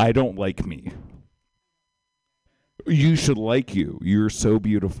 I don't like me. You should like you. You're so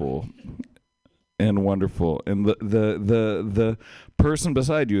beautiful and wonderful, and the person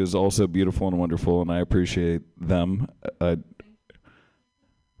beside you is also beautiful and wonderful, and I appreciate them.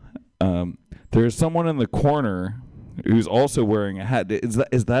 There's someone in the corner who's also wearing a hat. Is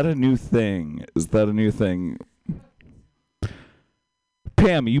that a new thing? Is that a new thing?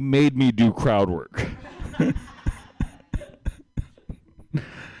 Pam, you made me do crowd work.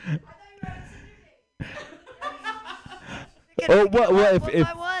 Oh, well,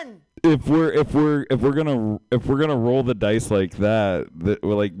 if we're gonna roll the dice like that,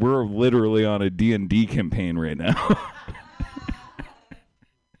 we're literally on a D&D campaign right now.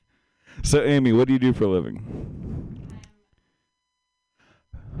 So, Amy, what do you do for a living?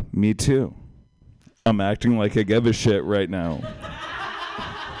 Me too. I'm acting like I give a shit right now.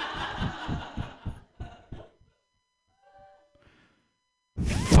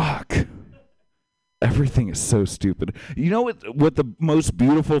 Fuck. Everything is so stupid. You know what the most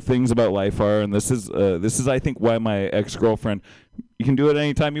beautiful things about life are, and this is I think why my ex-girlfriend, you can do it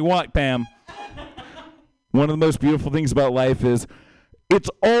anytime you want, Pam. One of the most beautiful things about life is it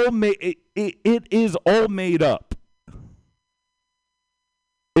is all made up.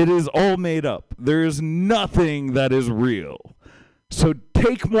 It is all made up. There is nothing that is real. So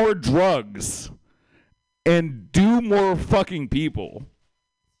take more drugs and do more fucking people.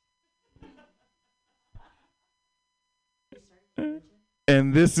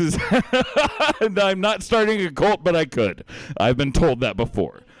 And this is, I'm not starting a cult, but I could. I've been told that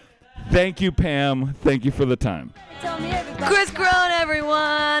before. Thank you, Pam. Thank you for the time. Chris Crone,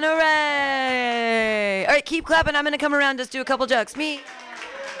 everyone. Hooray. All right, keep clapping. I'm going to come around, just do a couple jokes. Me.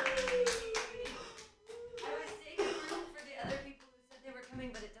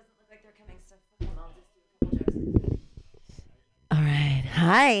 All right.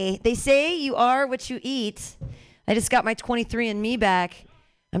 Hi. They say you are what you eat. I just got my 23andMe back.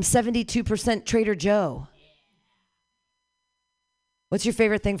 I'm 72% Trader Joe. What's your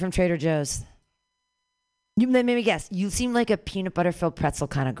favorite thing from Trader Joe's? You made me guess. You seem like a peanut butter filled pretzel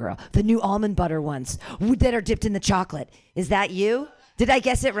kind of girl. The new almond butter ones that are dipped in the chocolate. Is that you? Did I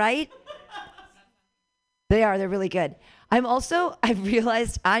guess it right? They are. They're really good. I've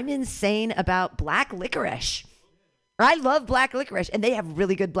realized I'm insane about black licorice. I love black licorice, and they have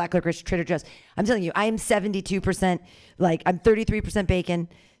really good black licorice at Trader Joe's. I'm telling you, I am 72%, I'm 33% bacon,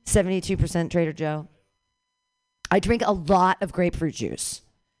 72% Trader Joe. I drink a lot of grapefruit juice,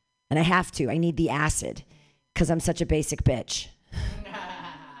 and I have to. I need the acid because I'm such a basic bitch.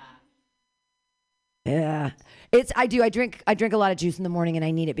 Yeah. I drink a lot of juice in the morning, and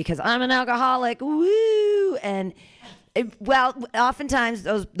I need it because I'm an alcoholic. Woo! And oftentimes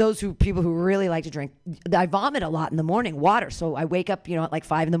people who really like to drink, I vomit a lot in the morning, water. So I wake up, at like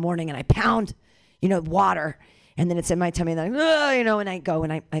 5 a.m. and I pound, water, and then it's in my tummy, and then and I go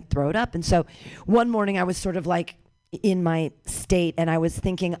and I throw it up. And so one morning I was sort of like in my state, and I was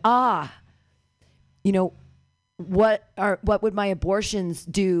thinking, what would my abortions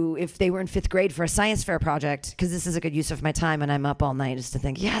do if they were in 5th grade for a science fair project? Because this is a good use of my time, and I'm up all night just to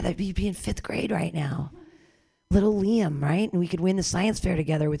think, they'd be in 5th grade right now. Little Liam, right? And we could win the science fair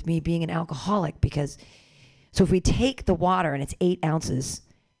together with me being an alcoholic. So if we take the water and it's 8 ounces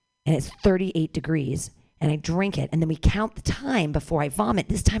and it's 38 degrees and I drink it and then we count the time before I vomit,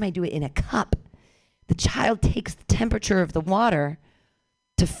 this time I do it in a cup. The child takes the temperature of the water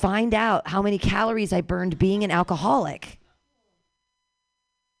to find out how many calories I burned being an alcoholic.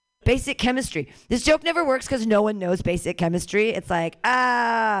 Basic chemistry. This joke never works because no one knows basic chemistry. It's like,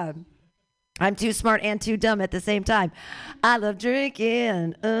 I'm too smart and too dumb at the same time. I love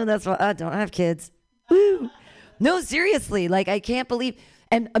drinking. Oh, that's why I don't have kids. Woo. No, seriously. I can't believe.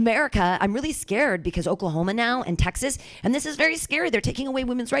 And America, I'm really scared because Oklahoma now and Texas, and this is very scary. They're taking away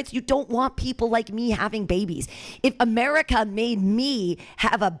women's rights. You don't want people like me having babies. If America made me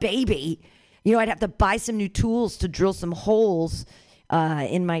have a baby, I'd have to buy some new tools to drill some holes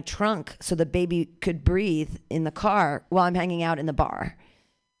in my trunk so the baby could breathe in the car while I'm hanging out in the bar.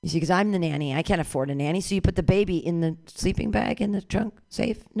 You see, because I'm the nanny. I can't afford a nanny. So you put the baby in the sleeping bag in the trunk,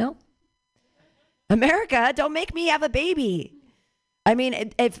 safe? No? America, don't make me have a baby. I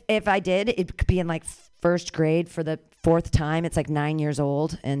mean, if I did, it could be in 1st grade for the 4th time. It's 9 years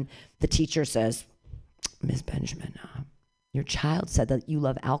old. And the teacher says, Miss Benjamin, your child said that you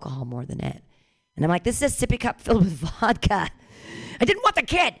love alcohol more than it. And I'm like, this is a sippy cup filled with vodka. I didn't want the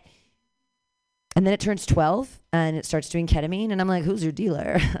kid. And then it turns 12 and it starts doing ketamine. And I'm like, who's your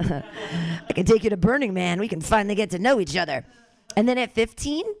dealer? I can take you to Burning Man. We can finally get to know each other. And then at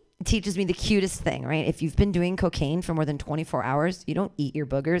 15, it teaches me the cutest thing, right? If you've been doing cocaine for more than 24 hours, you don't eat your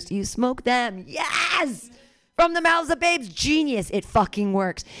boogers. You smoke them. Yes! From the mouths of babes. Genius. It fucking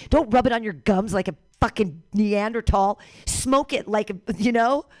works. Don't rub it on your gums like a fucking Neanderthal. Smoke it like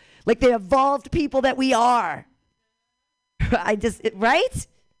the evolved people that we are. Right?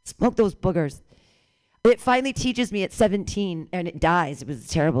 Smoke those boogers. It finally teaches me at 17, and it dies. It was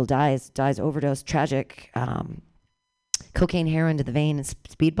terrible. Dies overdose, tragic. Cocaine, heroin to the vein, and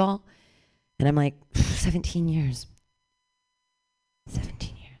speedball. And I'm like, 17 years.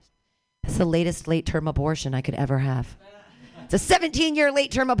 17 years. That's the latest late-term abortion I could ever have. It's a 17-year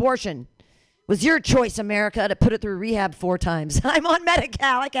late-term abortion. It was your choice, America, to put it through rehab 4 times. I'm on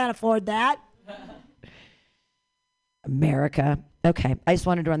Medi-Cal. I can't afford that. America. Okay, I just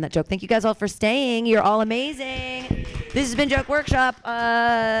wanted to run that joke. Thank you guys all for staying. You're all amazing. This has been Joke Workshop.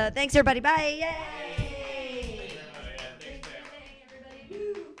 Thanks, everybody. Bye. Yay!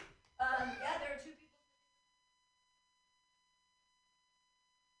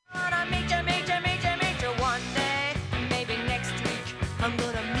 Meet you one day, maybe next week. I'm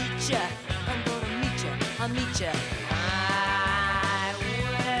gonna meet ya. I'll meet ya. I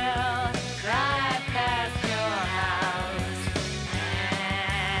will drive past your house,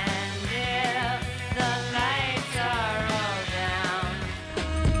 and if the lights are all down.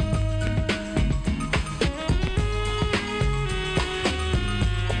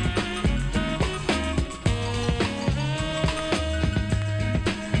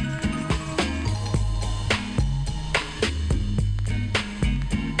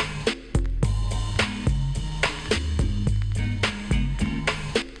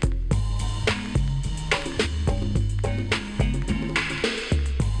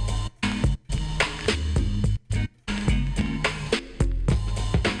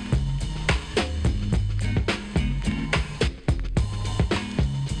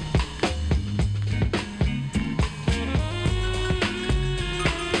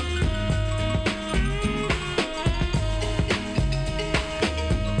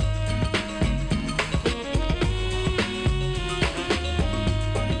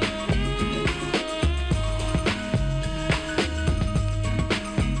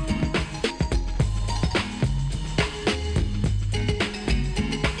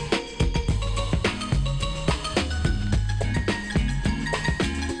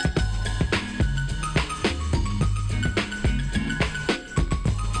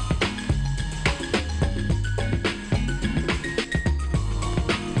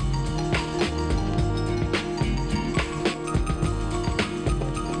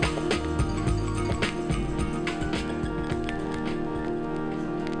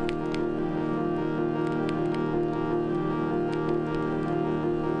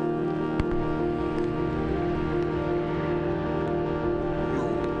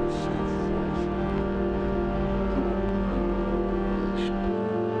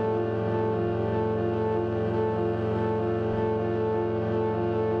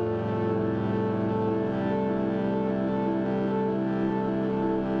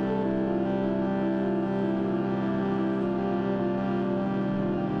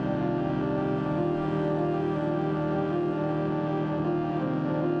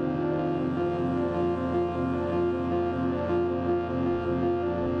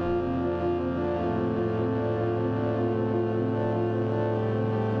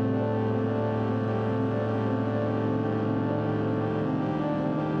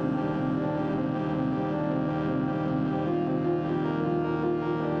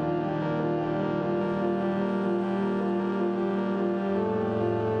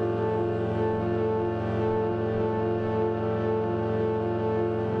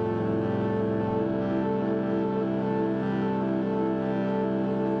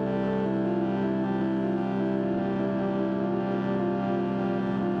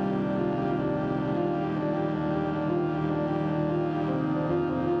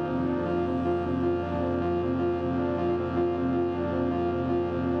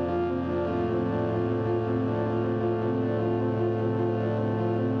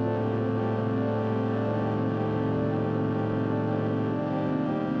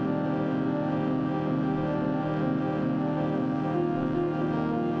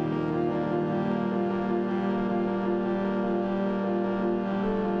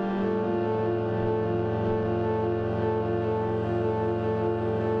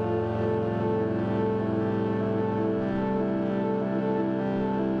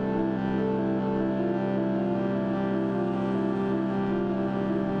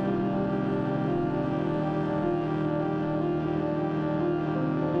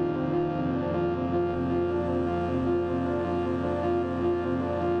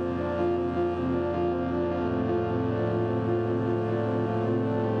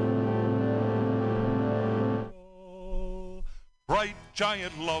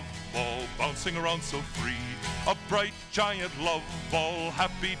 giant love ball bouncing around so free. A bright giant love ball,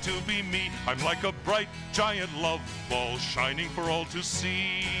 happy to be me. I'm like a bright giant love ball shining for all to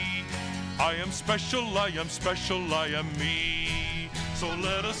see. I am special, I am special, I am me. So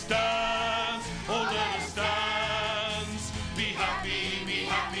let us dance, oh let us dance. Be happy,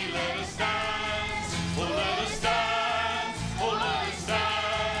 let us dance. Oh let us dance, oh let us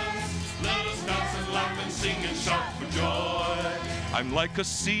dance. Let us dance and laugh and sing and shout for joy. I'm like a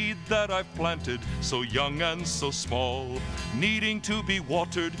seed that I've planted, so young and so small, needing to be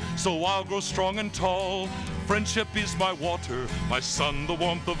watered, so I'll grow strong and tall. Friendship is my water, my sun, the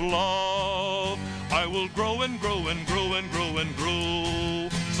warmth of love. I will grow and grow and grow and grow and grow.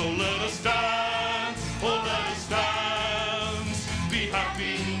 So let us dance, oh let us dance. Be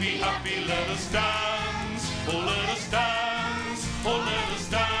happy, let us dance. Oh let us dance, oh let us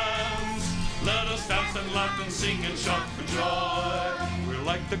dance. Let us dance and laugh and sing and shout for joy. We're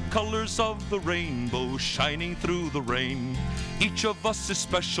like the colors of the rainbow shining through the rain. Each of us is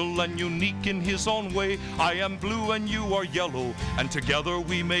special and unique in his own way. I am blue and you are yellow, and together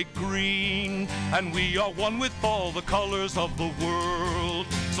we make green. And we are one with all the colors of the world.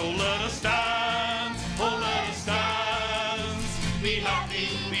 So let us dance, oh let us dance. Be happy,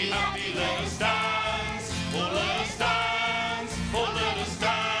 let us dance. Oh let us dance, oh let us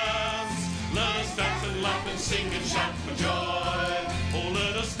dance. Let us dance and laugh and sing and shout for joy. Oh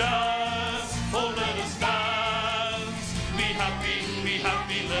let us dance, oh let us dance. Be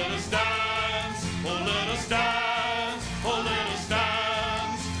happy, let us dance. Oh let us dance, oh let us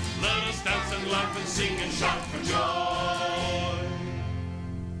dance. Let us dance and laugh and sing and shout for joy.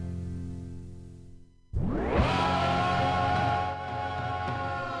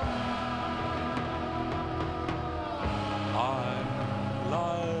 I'm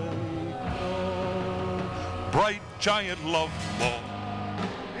like a bright giant love ball